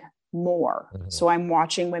happening more. So I'm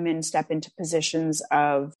watching women step into positions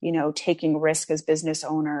of, taking risk as business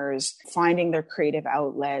owners, finding their creative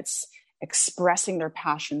outlets, expressing their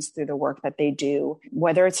passions through the work that they do,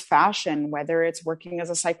 whether it's fashion, whether it's working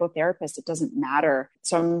as a psychotherapist, it doesn't matter.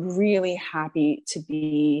 So I'm really happy to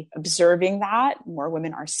be observing that more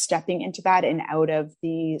women are stepping into that and out of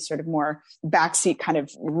the sort of more backseat kind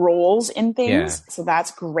of roles in things. Yeah. So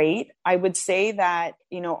that's great. I would say that,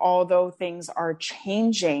 although things are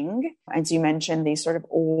changing, as you mentioned, these sort of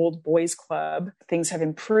old boys club, things have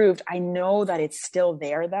improved. I know that it's still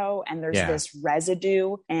there though. And there's this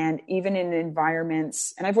residue, and even in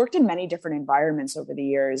environments, and I've worked in many different environments over the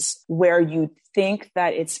years where you think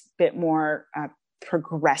that it's a bit more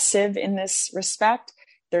progressive in this respect,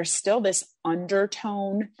 there's still this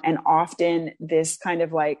undertone and often this kind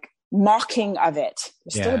of like mocking of it.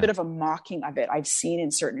 There's still a bit of a mocking of it I've seen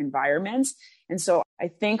in certain environments. And so I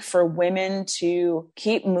think for women to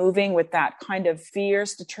keep moving with that kind of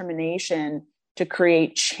fierce determination to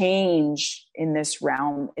create change in this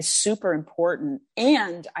realm is super important.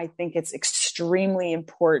 And I think it's extremely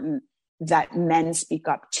important that men speak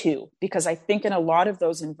up too, because I think in a lot of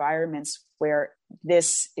those environments where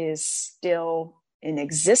this is still in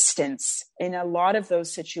existence, in a lot of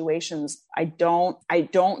those situations, I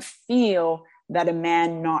don't feel that a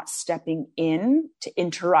man not stepping in to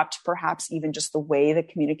interrupt perhaps even just the way the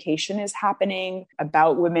communication is happening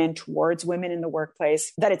about women towards women in the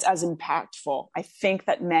workplace, that it's as impactful. I think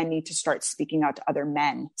that men need to start speaking out to other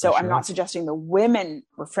men. So I'm not suggesting the women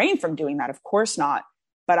refrain from doing that. Of course not.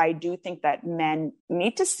 But I do think that men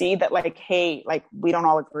need to see that hey, we don't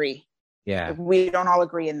all agree. Yeah. We don't all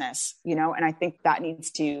agree in this, and I think that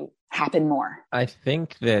needs to happen more. I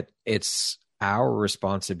think that it's our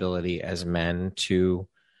responsibility as men to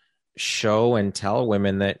show and tell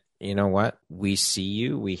women that, what, we see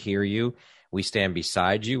you, we hear you, we stand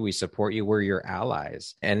beside you, we support you, we're your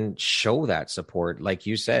allies, and show that support. Like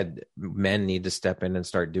you said, men need to step in and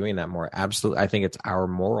start doing that more. Absolutely. I think it's our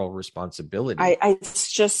moral responsibility.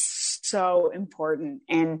 It's just so important.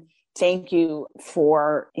 And thank you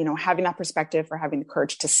for, having that perspective, for having the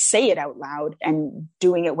courage to say it out loud and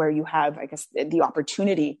doing it where you have, I guess, the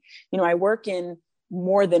opportunity. I work in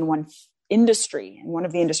more than one industry. And one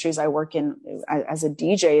of the industries I work in as a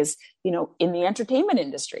DJ is, in the entertainment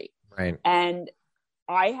industry. Right. And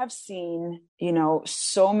I have seen,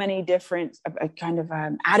 so many different kind of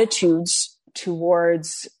attitudes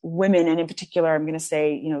towards women. And in particular, I'm going to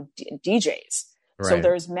say, DJs. Right. So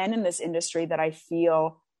there's men in this industry that I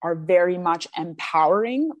feel are very much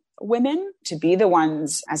empowering women to be the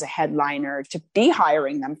ones as a headliner, to be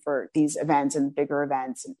hiring them for these events and bigger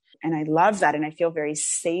events. And I love that. And I feel very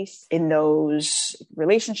safe in those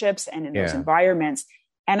relationships and in those environments.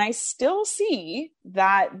 And I still see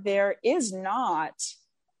that there is not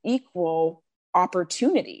equal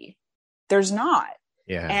opportunity. There's not.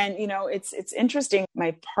 Yeah. And, it's interesting.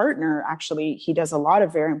 My partner, actually, he does a lot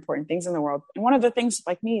of very important things in the world. And one of the things,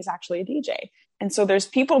 like me, is actually a DJ. And so there's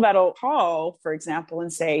people that'll call, for example,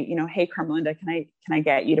 and say, hey, Carmelinda, can I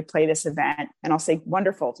get you to play this event? And I'll say,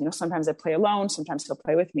 wonderful. Sometimes I play alone. Sometimes he'll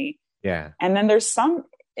play with me. Yeah. And then there's some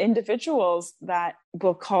individuals that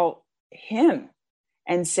will call him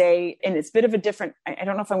and say, and it's a bit of a different, I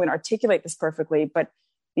don't know if I'm going to articulate this perfectly, but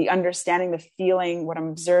the understanding, the feeling, what I'm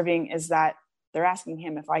observing is that they're asking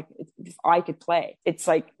him if I could play. It's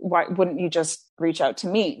like, why wouldn't you just reach out to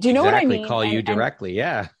me? Do you know what I mean? Call you directly.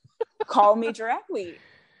 Yeah. Call me directly.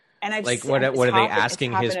 And I've what are they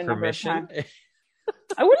asking his permission?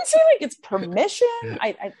 I wouldn't say it's permission.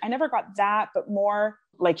 I never got that, but more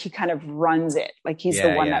like he kind of runs it. Like he's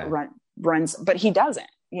the one that runs, but he doesn't,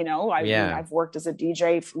 I've worked as a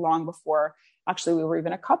DJ long before actually we were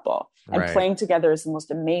even a couple, and playing together is the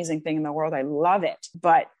most amazing thing in the world. I love it,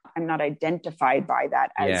 but I'm not identified by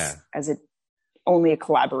that as only a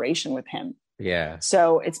collaboration with him. Yeah.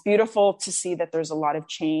 So it's beautiful to see that there's a lot of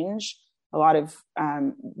change. a lot of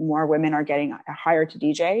more women are getting hired to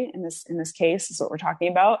DJ in this case is what we're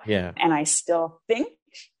talking about. Yeah. And I still think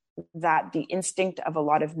that the instinct of a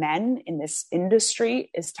lot of men in this industry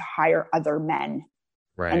is to hire other men.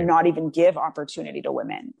 Right. And not even give opportunity to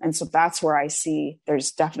women. And so that's where I see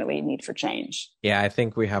there's definitely a need for change. Yeah, I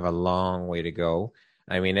think we have a long way to go.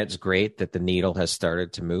 I mean, it's great that the needle has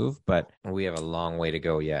started to move, but we have a long way to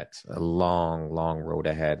go yet. A long, long road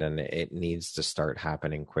ahead, and it needs to start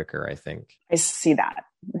happening quicker, I think. I see that.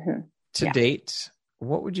 Mm-hmm. To date,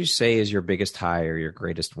 what would you say is your biggest high or your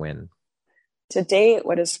greatest win? To date,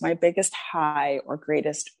 what is my biggest high or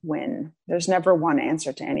greatest win? There's never one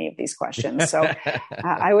answer to any of these questions. So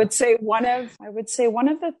I would say one of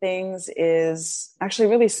the things is actually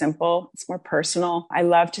really simple. It's more personal. I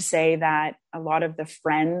love to say that a lot of the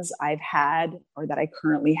friends I've had or that I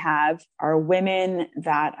currently have are women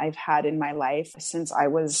that I've had in my life since I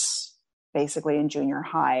was basically in junior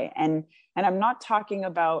high. And I'm not talking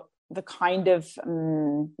about the kind of,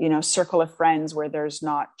 circle of friends where there's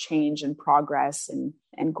not change and progress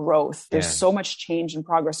and growth. There's so much change and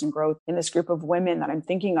progress and growth in this group of women that I'm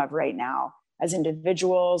thinking of right now as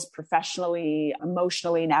individuals, professionally,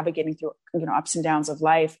 emotionally, navigating through, ups and downs of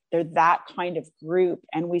life. They're that kind of group.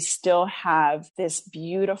 And we still have this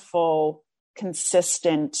beautiful,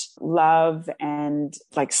 consistent love and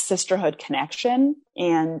like sisterhood connection.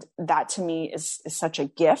 And that to me is such a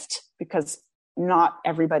gift because not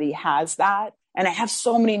everybody has that. And I have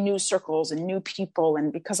so many new circles and new people.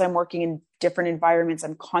 And because I'm working in different environments,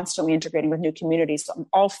 I'm constantly integrating with new communities. So I'm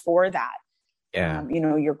all for that. Yeah.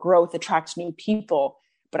 Your growth attracts new people.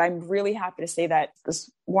 But I'm really happy to say that this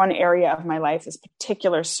one area of my life, this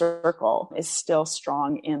particular circle, is still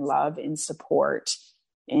strong in love, in support,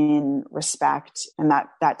 in respect. And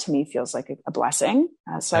that to me feels like a blessing.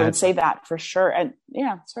 So I would say that for sure. And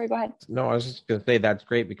yeah, sorry, go ahead. No, I was just going to say that's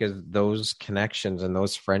great because those connections and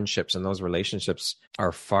those friendships and those relationships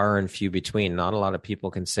are far and few between. Not a lot of people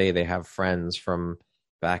can say they have friends from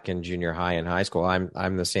back in junior high and high school.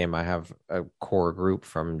 I'm the same. I have a core group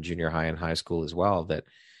from junior high and high school as well that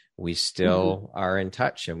we still are in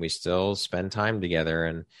touch and we still spend time together.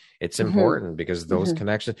 And it's important because those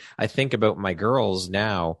connections, I think about my girls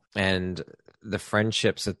now and the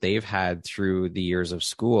friendships that they've had through the years of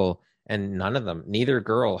school, and neither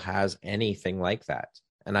girl has anything like that.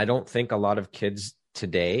 And I don't think a lot of kids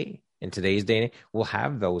today, in today's day and age, will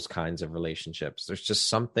have those kinds of relationships. There's just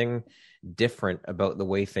something different about the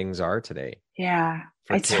way things are today. Yeah.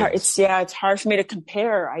 It's hard. It's hard for me to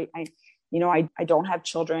compare. I don't have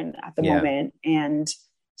children at the moment. And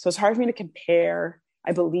so it's hard for me to compare.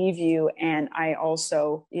 I believe you. And I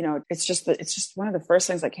also, it's just one of the first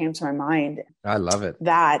things that came to my mind. I love it.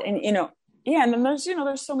 That, and, and then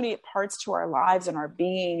there's so many parts to our lives and our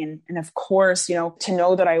being. And of course, to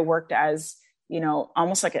know that I worked as,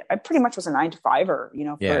 almost like I pretty much was a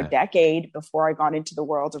 9-to-5er, for a decade before I got into the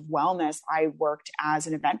world of wellness. I worked as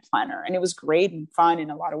an event planner and it was great and fun in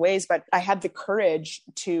a lot of ways, but I had the courage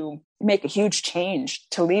to make a huge change,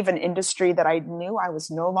 to leave an industry that I knew I was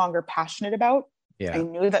no longer passionate about. Yeah. I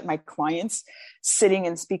knew that my clients sitting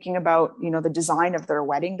and speaking about, the design of their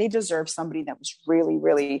wedding, they deserve somebody that was really,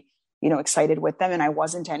 really, excited with them. And I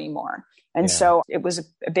wasn't anymore. And so it was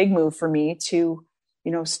a big move for me to,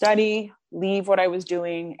 study, leave what I was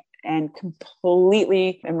doing and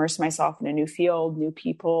completely immerse myself in a new field, new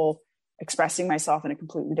people, expressing myself in a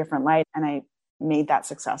completely different light. And I made that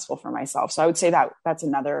successful for myself. So I would say that that's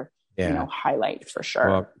another, highlight for sure.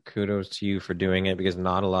 Well, kudos to you for doing it because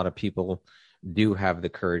not a lot of people do have the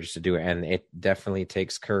courage to do it. And it definitely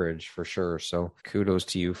takes courage for sure. So kudos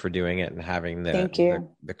to you for doing it and having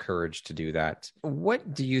the courage to do that.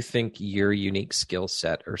 What do you think your unique skill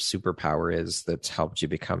set or superpower is that's helped you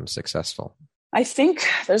become successful? I think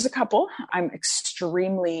there's a couple. I'm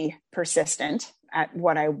extremely persistent at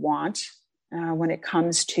what I want. When it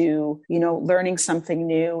comes to, learning something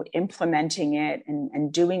new, implementing it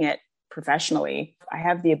and doing it professionally. I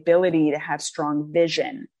have the ability to have strong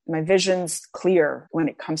vision. My vision's clear when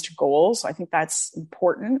it comes to goals. So I think that's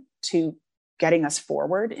important to getting us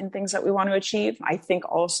forward in things that we want to achieve. I think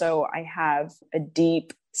also I have a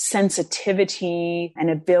deep sensitivity and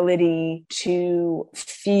ability to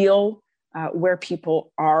feel where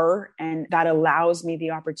people are. And that allows me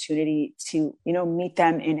the opportunity to, meet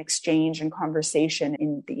them in exchange and conversation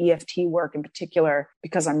in the EFT work in particular,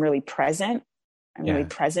 because I'm really present. I'm really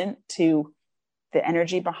present to the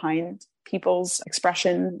energy behind people's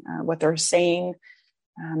expression, what they're saying,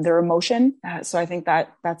 their emotion. So I think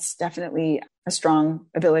that's definitely a strong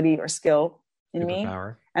ability or skill in me.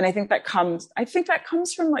 And I think that comes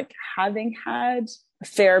from like having had a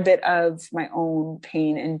fair bit of my own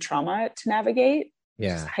pain and trauma to navigate.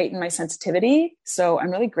 Just heighten my sensitivity. So I'm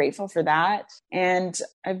really grateful for that. And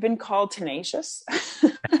I've been called tenacious.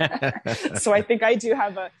 So I think I do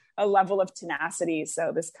have a level of tenacity.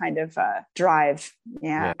 So this kind of drive,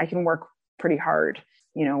 I can work pretty hard,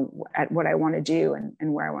 at what I want to do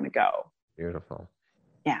and where I want to go. Beautiful.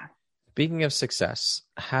 Yeah. Speaking of success,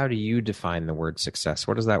 how do you define the word success?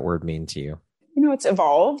 What does that word mean to you? It's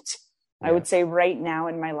evolved. Yeah. I would say right now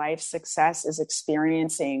in my life, success is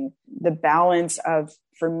experiencing the balance of,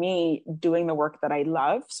 for me, doing the work that I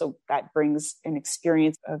love. So that brings an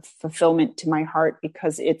experience of fulfillment to my heart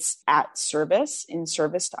because it's in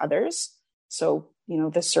service to others. So,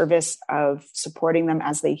 the service of supporting them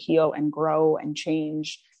as they heal and grow and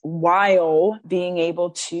change, while being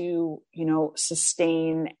able to,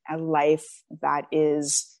 sustain a life that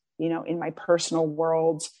is, in my personal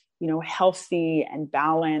world, healthy and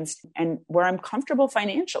balanced and where I'm comfortable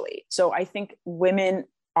financially. So I think women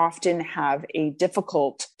often have a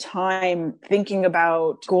difficult time thinking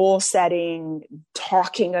about goal setting,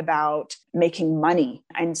 talking about making money.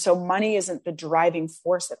 And so money isn't the driving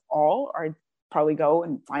force at all, or I'd probably go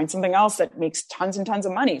and find something else that makes tons and tons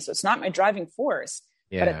of money. So it's not my driving force.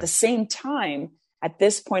 Yeah. But at the same time, at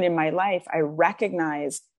this point in my life, I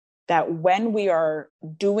recognize that when we are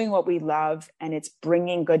doing what we love and it's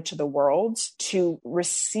bringing good to the world, to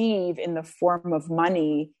receive in the form of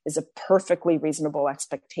money is a perfectly reasonable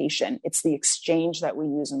expectation. It's the exchange that we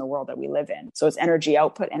use in the world that we live in. So it's energy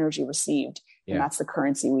output, energy received. Yeah. And that's the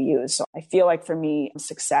currency we use. So I feel like for me,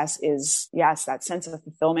 success is, yes, that sense of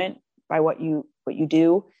fulfillment by what you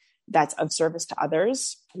do that's of service to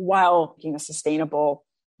others while being a sustainable,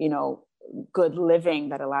 good living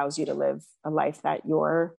that allows you to live a life that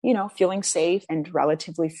you're, feeling safe and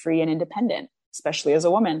relatively free and independent, especially as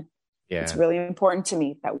a woman. Yeah. It's really important to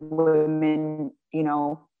me that women,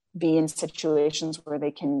 be in situations where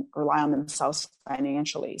they can rely on themselves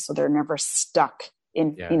financially. So they're never stuck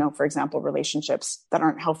in, for example, relationships that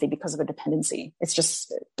aren't healthy because of a dependency.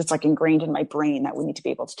 It's like ingrained in my brain that we need to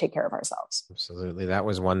be able to take care of ourselves. Absolutely. That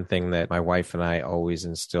was one thing that my wife and I always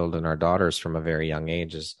instilled in our daughters from a very young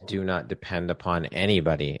age is do not depend upon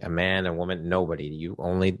anybody, a man, a woman, nobody.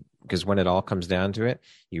 Because when it all comes down to it,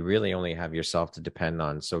 you really only have yourself to depend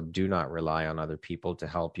on. So do not rely on other people to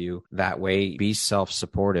help you. That way, be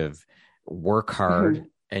self-supportive, work hard. Mm-hmm.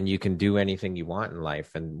 And you can do anything you want in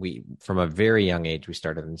life. And from a very young age, we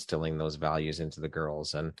started instilling those values into the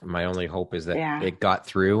girls. And my only hope is that it got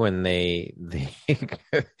through and they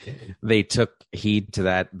they took heed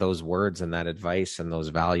to those words and that advice and those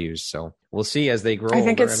values. So we'll see as they grow. I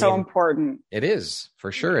think it's so important. It is,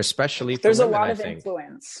 for sure, especially for there's women, a lot of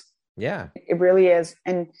influence. Yeah, it really is.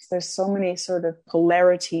 And there's so many sort of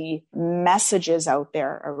polarity messages out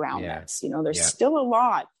there around us. There's still a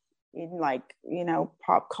lot in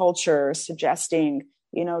pop culture suggesting,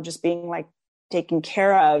 just being taken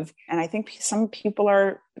care of. And I think some people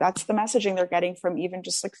that's the messaging they're getting from even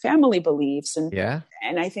just family beliefs. And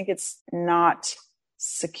I think it's not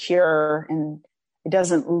secure and it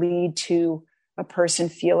doesn't lead to a person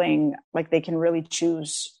feeling like they can really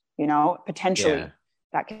choose, potentially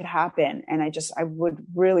that could happen. And I would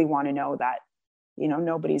really want to know that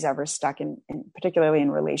nobody's ever stuck in particularly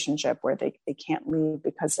in relationship where they can't leave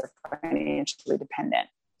because they're financially dependent.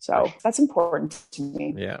 So that's important to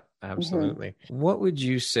me. Yeah, absolutely. Mm-hmm. What would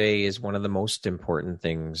you say is one of the most important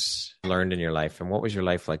things you learned in your life? And what was your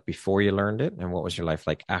life like before you learned it? And what was your life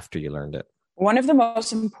like after you learned it? One of the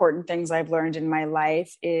most important things I've learned in my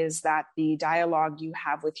life is that the dialogue you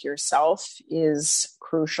have with yourself is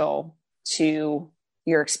crucial to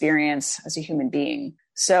your experience as a human being.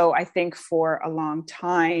 So I think for a long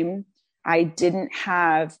time, I didn't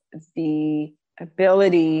have the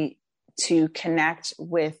ability to connect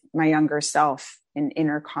with my younger self in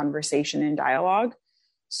inner conversation and dialogue.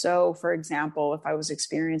 So for example, if I was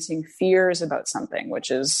experiencing fears about something,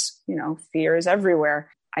 which is, fear is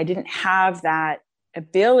everywhere, I didn't have that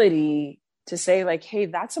ability to say hey,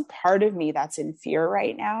 that's a part of me that's in fear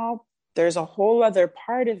right now. There's a whole other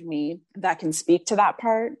part of me that can speak to that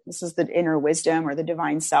part. This is the inner wisdom or the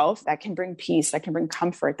divine self that can bring peace, that can bring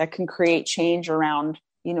comfort, that can create change around,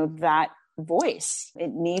 that voice.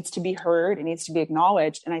 It needs to be heard. It needs to be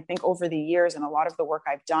acknowledged. And I think over the years and a lot of the work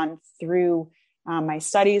I've done through my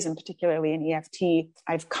studies and particularly in EFT,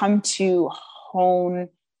 I've come to hone,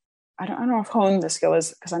 I don't know if hone the skill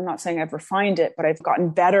is because I'm not saying I've refined it, but I've gotten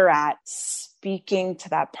better at speaking to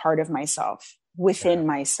that part of myself within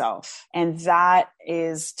myself. And that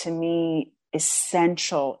is, to me,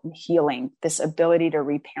 essential in healing, this ability to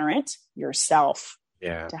reparent yourself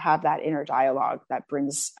Yeah. to have that inner dialogue that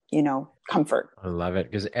brings, comfort. I love it,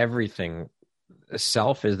 because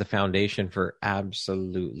self is the foundation for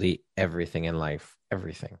absolutely everything in life,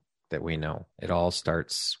 everything that we know. It all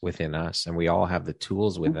starts within us, and we all have the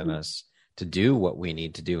tools within us to do what we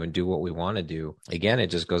need to do and do what we want to do. Again, it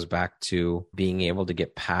just goes back to being able to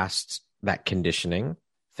get past that conditioning,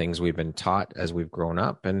 things we've been taught as we've grown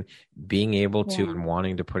up, and being able to and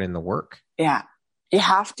wanting to put in the work. Yeah, you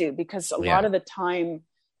have to, because a lot of the time,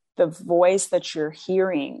 the voice that you're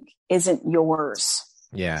hearing isn't yours.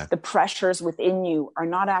 Yeah. The pressures within you are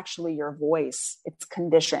not actually your voice. It's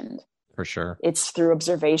conditioned. For sure. It's through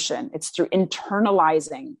observation. It's through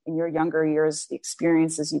internalizing in your younger years, the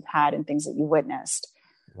experiences you've had and things that you witnessed.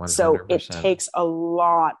 100%. So it takes a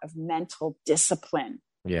lot of mental discipline,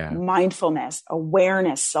 mindfulness,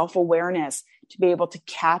 awareness, self-awareness to be able to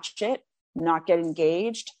catch it, not get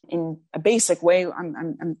engaged. In a basic way,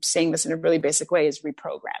 I'm saying this in a really basic way, is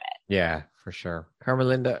reprogram it. Yeah, for sure.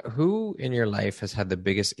 Carmelinda, who in your life has had the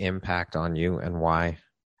biggest impact on you and why?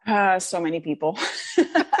 So many people.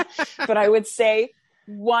 But I would say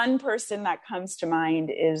one person that comes to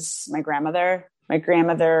mind is my grandmother. My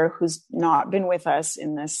grandmother, who's not been with us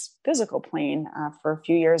in this physical plane for a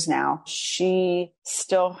few years now. She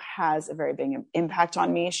still has a very big impact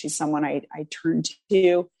on me. She's someone I turn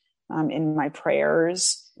to in my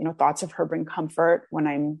prayers. Thoughts of her bring comfort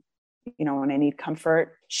when when I need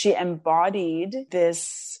comfort. She embodied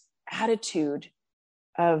this attitude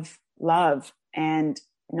of love and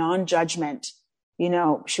non-judgment.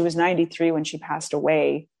 She was 93 when she passed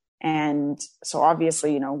away. And so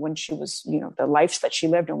obviously, when she was, the life that she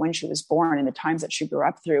lived and when she was born and the times that she grew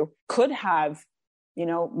up through could have,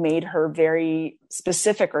 made her very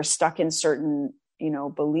specific or stuck in certain,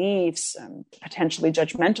 beliefs, potentially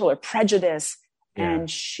judgmental or prejudice. Yeah.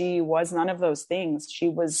 And she was none of those things. She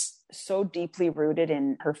was so deeply rooted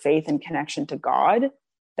in her faith and connection to God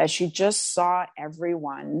that she just saw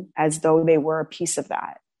everyone as though they were a piece of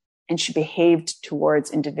that. And she behaved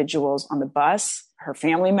towards individuals on the bus, her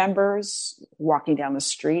family members, walking down the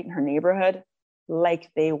street in her neighborhood, like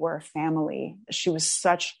they were family. She was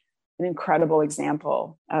such an incredible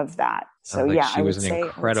example of that. So she was an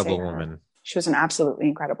incredible woman. She was an absolutely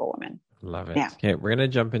incredible woman. Love it. Yeah. Okay, we're going to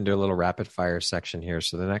jump into a little rapid fire section here.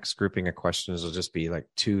 So the next grouping of questions will just be like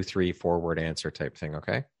 2, 3, 4-word answer type thing.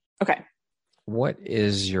 Okay. Okay. What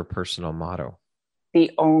is your personal motto?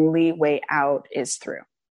 The only way out is through.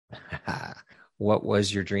 What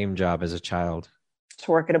was your dream job as a child?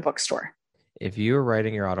 To work at a bookstore. If you were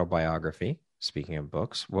writing your autobiography, speaking of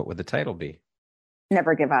books, what would the title be?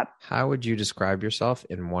 Never give up. How would you describe yourself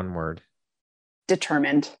in one word?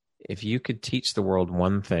 Determined. If you could teach the world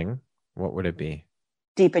one thing, what would it be?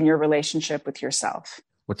 Deepen your relationship with yourself.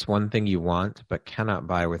 What's one thing you want but cannot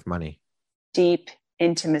buy with money? Deep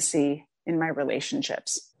intimacy in my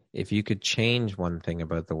relationships. If you could change one thing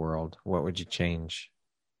about the world, what would you change?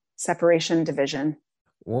 Separation, division.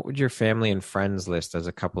 What would your family and friends list as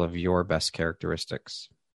a couple of your best characteristics?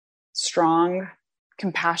 Strong,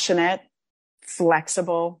 compassionate,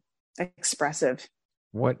 flexible, expressive.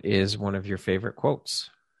 What is one of your favorite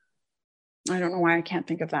quotes? I don't know why I can't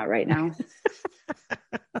think of that right now.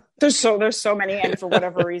 There's so many, and for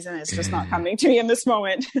whatever reason, it's just not coming to me in this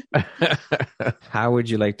moment. How would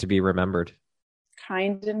you like to be remembered?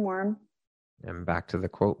 Kind and warm. And back to the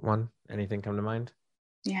quote one. Anything come to mind?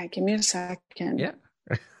 Yeah, give me a second. Yeah.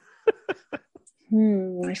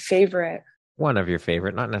 My favorite. One of your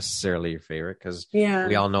favorite, not necessarily your favorite, because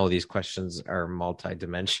we all know these questions are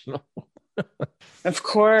multidimensional. Of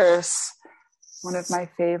course. One of my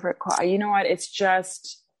favorite quotes. You know what?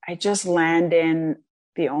 I just land in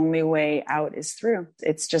the only way out is through.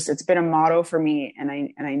 It's been a motto for me, and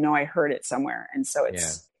I know I heard it somewhere. And so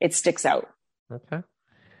it sticks out. Okay.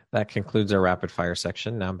 That concludes our rapid fire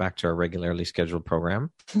section. Now back to our regularly scheduled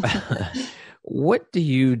program. What do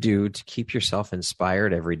you do to keep yourself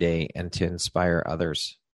inspired every day and to inspire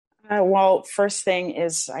others? Well, first thing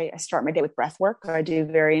is I start my day with breath work. I do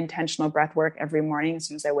very intentional breath work every morning as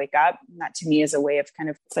soon as I wake up. And that to me is a way of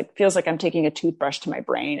feels like I'm taking a toothbrush to my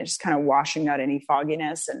brain. It's just kind of washing out any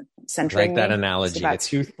fogginess and centering. Like that analogy, a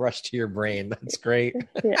toothbrush to your brain. That's great.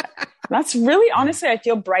 Yeah. That's really, honestly, I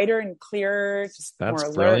feel brighter and clearer, just that's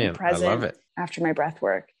more alert brilliant. and present. I love it. After my breath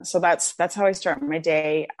work. So that's how I start my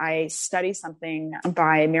day. I study something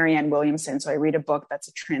by Marianne Williamson. So I read a book that's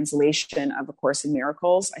a translation of A Course in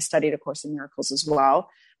Miracles. I studied A Course in Miracles as well.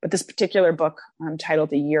 But this particular book,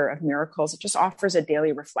 titled A Year of Miracles, it just offers a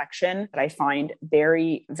daily reflection that I find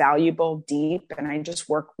very valuable, deep, and I just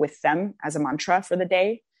work with them as a mantra for the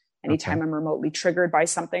day. Anytime I'm remotely triggered by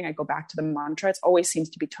something, I go back to the mantra. It always seems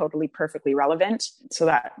to be totally perfectly relevant. So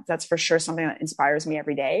that's for sure something that inspires me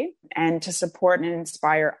every day. And to support and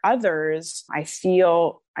inspire others, I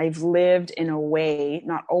feel I've lived in a way,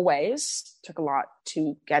 not always, took a lot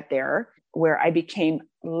to get there, where I became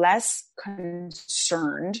less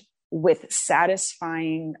concerned with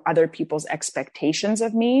satisfying other people's expectations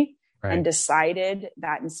of me. Right. And decided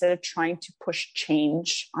that instead of trying to push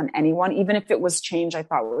change on anyone, even if it was change I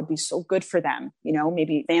thought would be so good for them,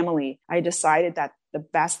 maybe family, I decided that the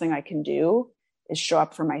best thing I can do is show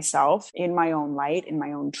up for myself in my own light, in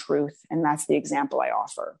my own truth. And that's the example I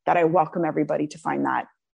offer, that I welcome everybody to find that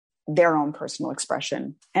their own personal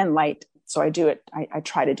expression and light. So I do it. I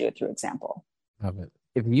try to do it through example. Love it.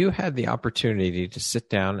 If you had the opportunity to sit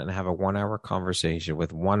down and have a 1-hour conversation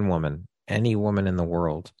with one woman, any woman in the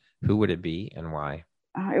world, who would it be and why?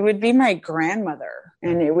 It would be my grandmother.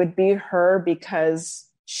 And it would be her because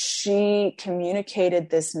she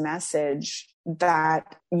communicated this message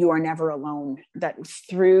that you are never alone, that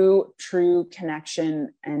through true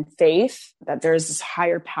connection and faith, that there's this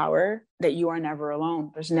higher power, that you are never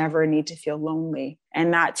alone. There's never a need to feel lonely.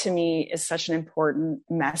 And that to me is such an important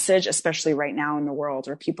message, especially right now in the world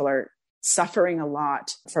where people are suffering a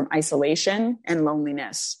lot from isolation and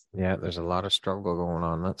loneliness. Yeah, there's a lot of struggle going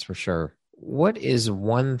on, that's for sure. What is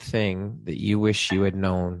one thing that you wish you had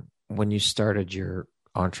known when you started your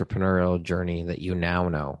entrepreneurial journey that you now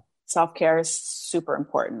know? Self-care is super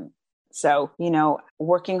important. So,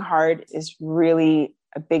 working hard is really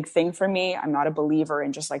a big thing for me. I'm not a believer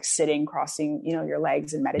in just like sitting, crossing, your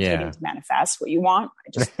legs and meditating to manifest what you want.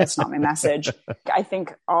 That's not my message. I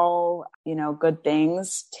think all, good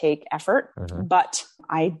things take effort, but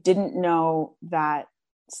I didn't know that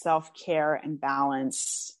self-care and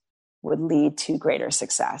balance would lead to greater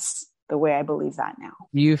success the way I believe that now.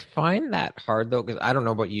 Do you find that hard though? Because I don't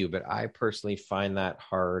know about you, but I personally find that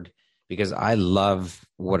hard because I love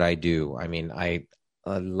what I do. I mean, I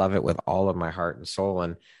love it with all of my heart and soul.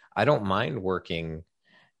 And I don't mind working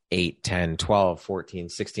 8, 10, 12, 14,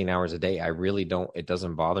 16 hours a day. I really don't. It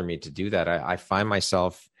doesn't bother me to do that. I find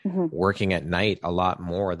myself working at night a lot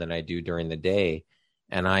more than I do during the day.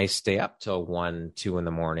 And I stay up till 1, 2 in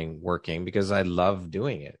the morning working because I love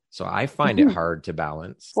doing it. So I find it hard to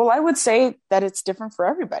balance. Well, I would say that it's different for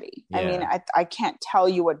everybody. Yeah. I mean, I can't tell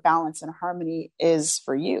you what balance and harmony is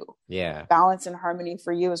for you. Yeah. Balance and harmony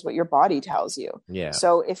for you is what your body tells you. Yeah.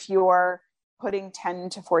 So if you're putting 10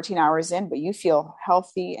 to 14 hours in, but you feel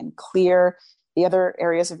healthy and clear, the other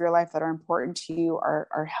areas of your life that are important to you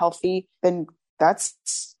are healthy, then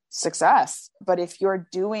that's success. But if you're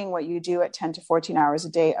doing what you do at 10 to 14 hours a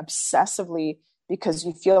day obsessively because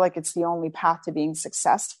you feel like it's the only path to being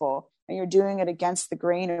successful, and you're doing it against the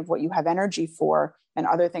grain of what you have energy for, and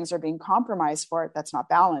other things are being compromised for it, that's not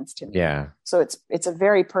balanced to me. Yeah. So it's a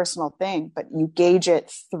very personal thing, but you gauge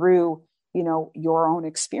it through, your own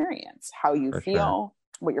experience, how you feel,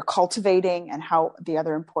 what you're cultivating, and how the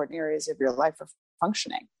other important areas of your life are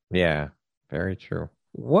functioning. Yeah, very true.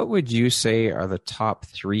 What would you say are the top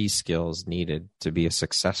 3 skills needed to be a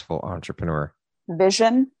successful entrepreneur?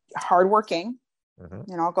 Vision, hardworking.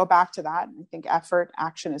 I'll go back to that. I think effort,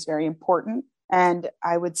 action is very important. And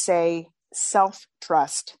I would say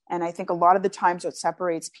self-trust. And I think a lot of the times what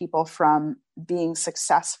separates people from being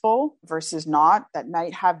successful versus not, that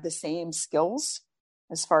might have the same skills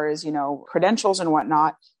as far as, credentials and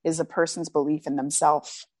whatnot, is a person's belief in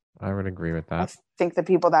themselves. I would agree with that. I think the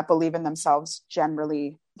people that believe in themselves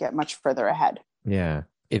generally get much further ahead. Yeah.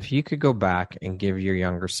 If you could go back and give your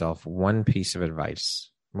younger self one piece of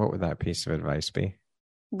advice, what would that piece of advice be?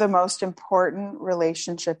 The most important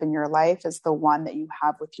relationship in your life is the one that you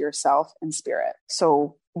have with yourself and spirit.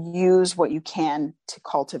 So use what you can to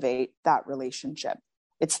cultivate that relationship.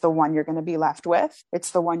 It's the one you're going to be left with.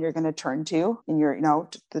 It's the one you're going to turn to in your,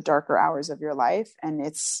 the darker hours of your life. And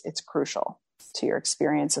it's crucial to your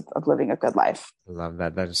experience of living a good life. I love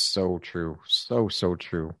that. That is so true. So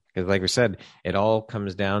true. Because like we said, it all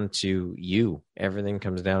comes down to you. Everything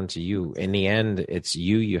comes down to you. In the end, it's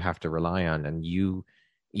you have to rely on, and you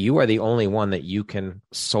are the only one that you can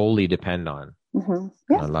solely depend on.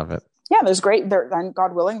 Yeah. I love it. Yeah. And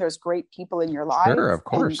God willing, there's great people in your life. Sure, of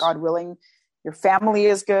course. And God willing, your family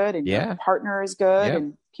is good and your partner is good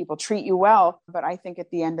and people treat you well. But I think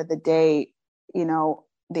at the end of the day,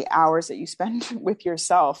 the hours that you spend with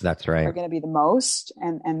yourself that's right are going to be the most.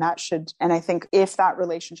 And that should, and I think if that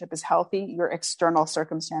relationship is healthy, your external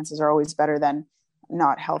circumstances are always better than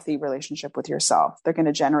not healthy relationship with yourself. They're going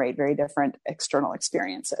to generate very different external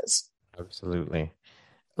experiences. Absolutely.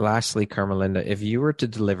 Lastly, Carmelinda, if you were to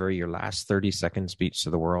deliver your last 30-second speech to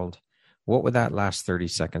the world, what would that last 30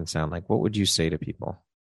 seconds sound like? What would you say to people?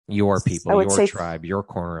 Your people, your tribe, your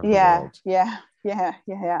corner of the world. Yeah.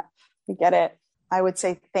 You get it. I would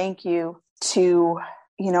say thank you to,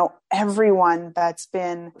 everyone that's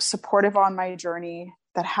been supportive on my journey,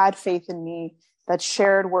 that had faith in me, that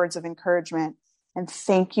shared words of encouragement. And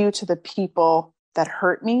thank you to the people that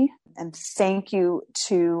hurt me. And thank you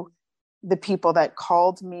to the people that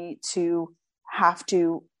called me to have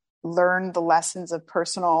to learn the lessons of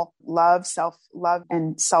personal love, self-love,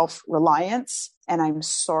 and self-reliance. And I'm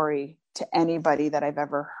sorry to anybody that I've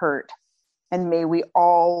ever hurt. And may we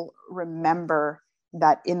all remember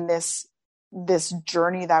that in this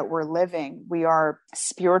journey that we're living, we are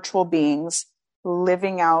spiritual beings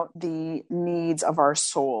living out the needs of our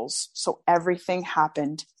souls. So everything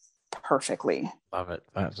happened perfectly. Love it.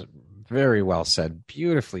 That's very well said.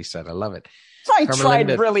 Beautifully said. I love it. I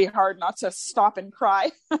tried really hard not to stop and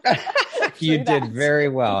cry. You did very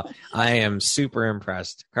well. I am super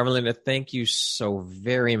impressed. Carmelinda, thank you so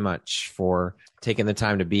very much for taking the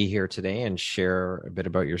time to be here today and share a bit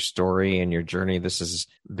about your story and your journey. This has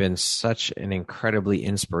been such an incredibly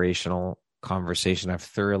inspirational conversation. I've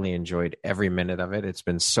thoroughly enjoyed every minute of it. It's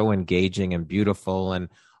been so engaging and beautiful and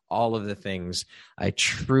all of the things. I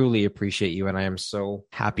truly appreciate you, and I am so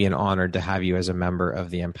happy and honored to have you as a member of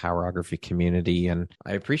the Empowerography community, and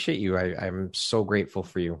I appreciate you. I'm so grateful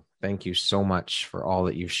for you. Thank you so much for all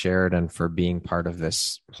that you've shared and for being part of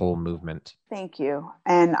this whole movement. Thank you.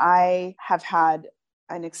 And I have had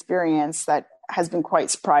an experience that has been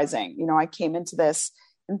quite surprising. I came into this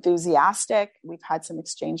enthusiastic. We've had some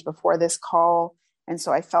exchange before this call. And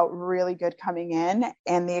so I felt really good coming in,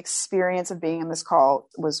 and the experience of being in this call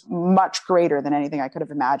was much greater than anything I could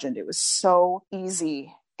have imagined. It was so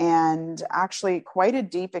easy and actually quite a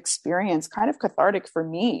deep experience, kind of cathartic for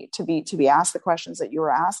me to be asked the questions that you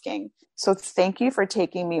were asking. So thank you for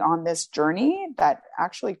taking me on this journey that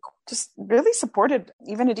actually just really supported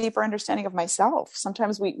even a deeper understanding of myself.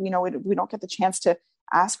 Sometimes we don't get the chance to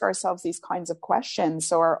ask ourselves these kinds of questions.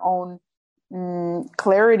 So our own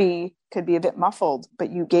clarity could be a bit muffled,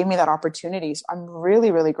 but you gave me that opportunity. So I'm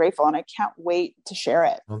really, really grateful, and I can't wait to share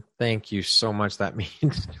it. Well, thank you so much. That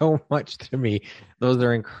means so much to me. Those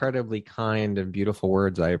are incredibly kind and beautiful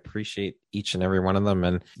words. I appreciate each and every one of them.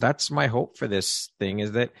 And that's my hope for this thing,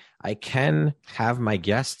 is that I can have my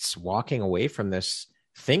guests walking away from this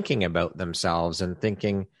thinking about themselves and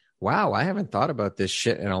thinking, wow, I haven't thought about this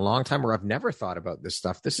shit in a long time, or I've never thought about this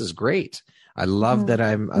stuff. This is great. I love that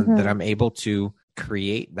I'm able to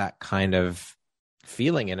create that kind of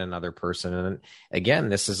feeling in another person. And again,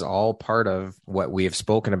 this is all part of what we have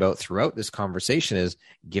spoken about throughout this conversation, is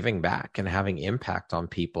giving back and having impact on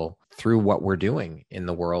people through what we're doing in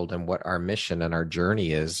the world and what our mission and our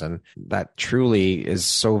journey is. And that truly is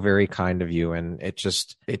so very kind of you. And it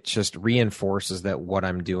just reinforces that what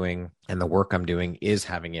I'm doing and the work I'm doing is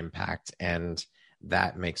having impact, and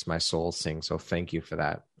that makes my soul sing. So thank you for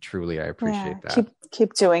that. Truly, I appreciate that.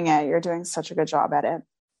 Keep doing it. You're doing such a good job at it.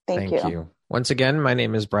 Thank you. Once again, my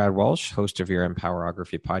name is Brad Walsh, host of your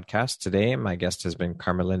Empowerography podcast. Today, my guest has been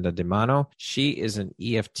Carmelinda DiMano. She is an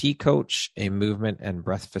EFT coach, a movement and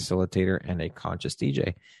breath facilitator, and a conscious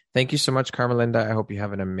DJ. Thank you so much, Carmelinda. I hope you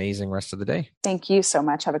have an amazing rest of the day. Thank you so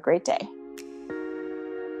much. Have a great day.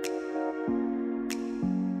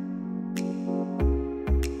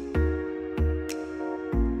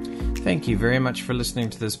 Thank you very much for listening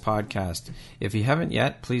to this podcast. If you haven't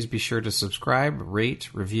yet, please be sure to subscribe, rate,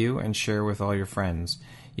 review, and share with all your friends.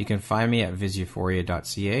 You can find me at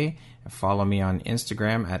visuphoria.ca and follow me on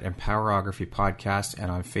Instagram at Empowerography Podcast and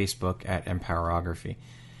on Facebook at Empowerography.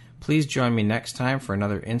 Please join me next time for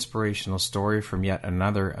another inspirational story from yet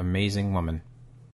another amazing woman.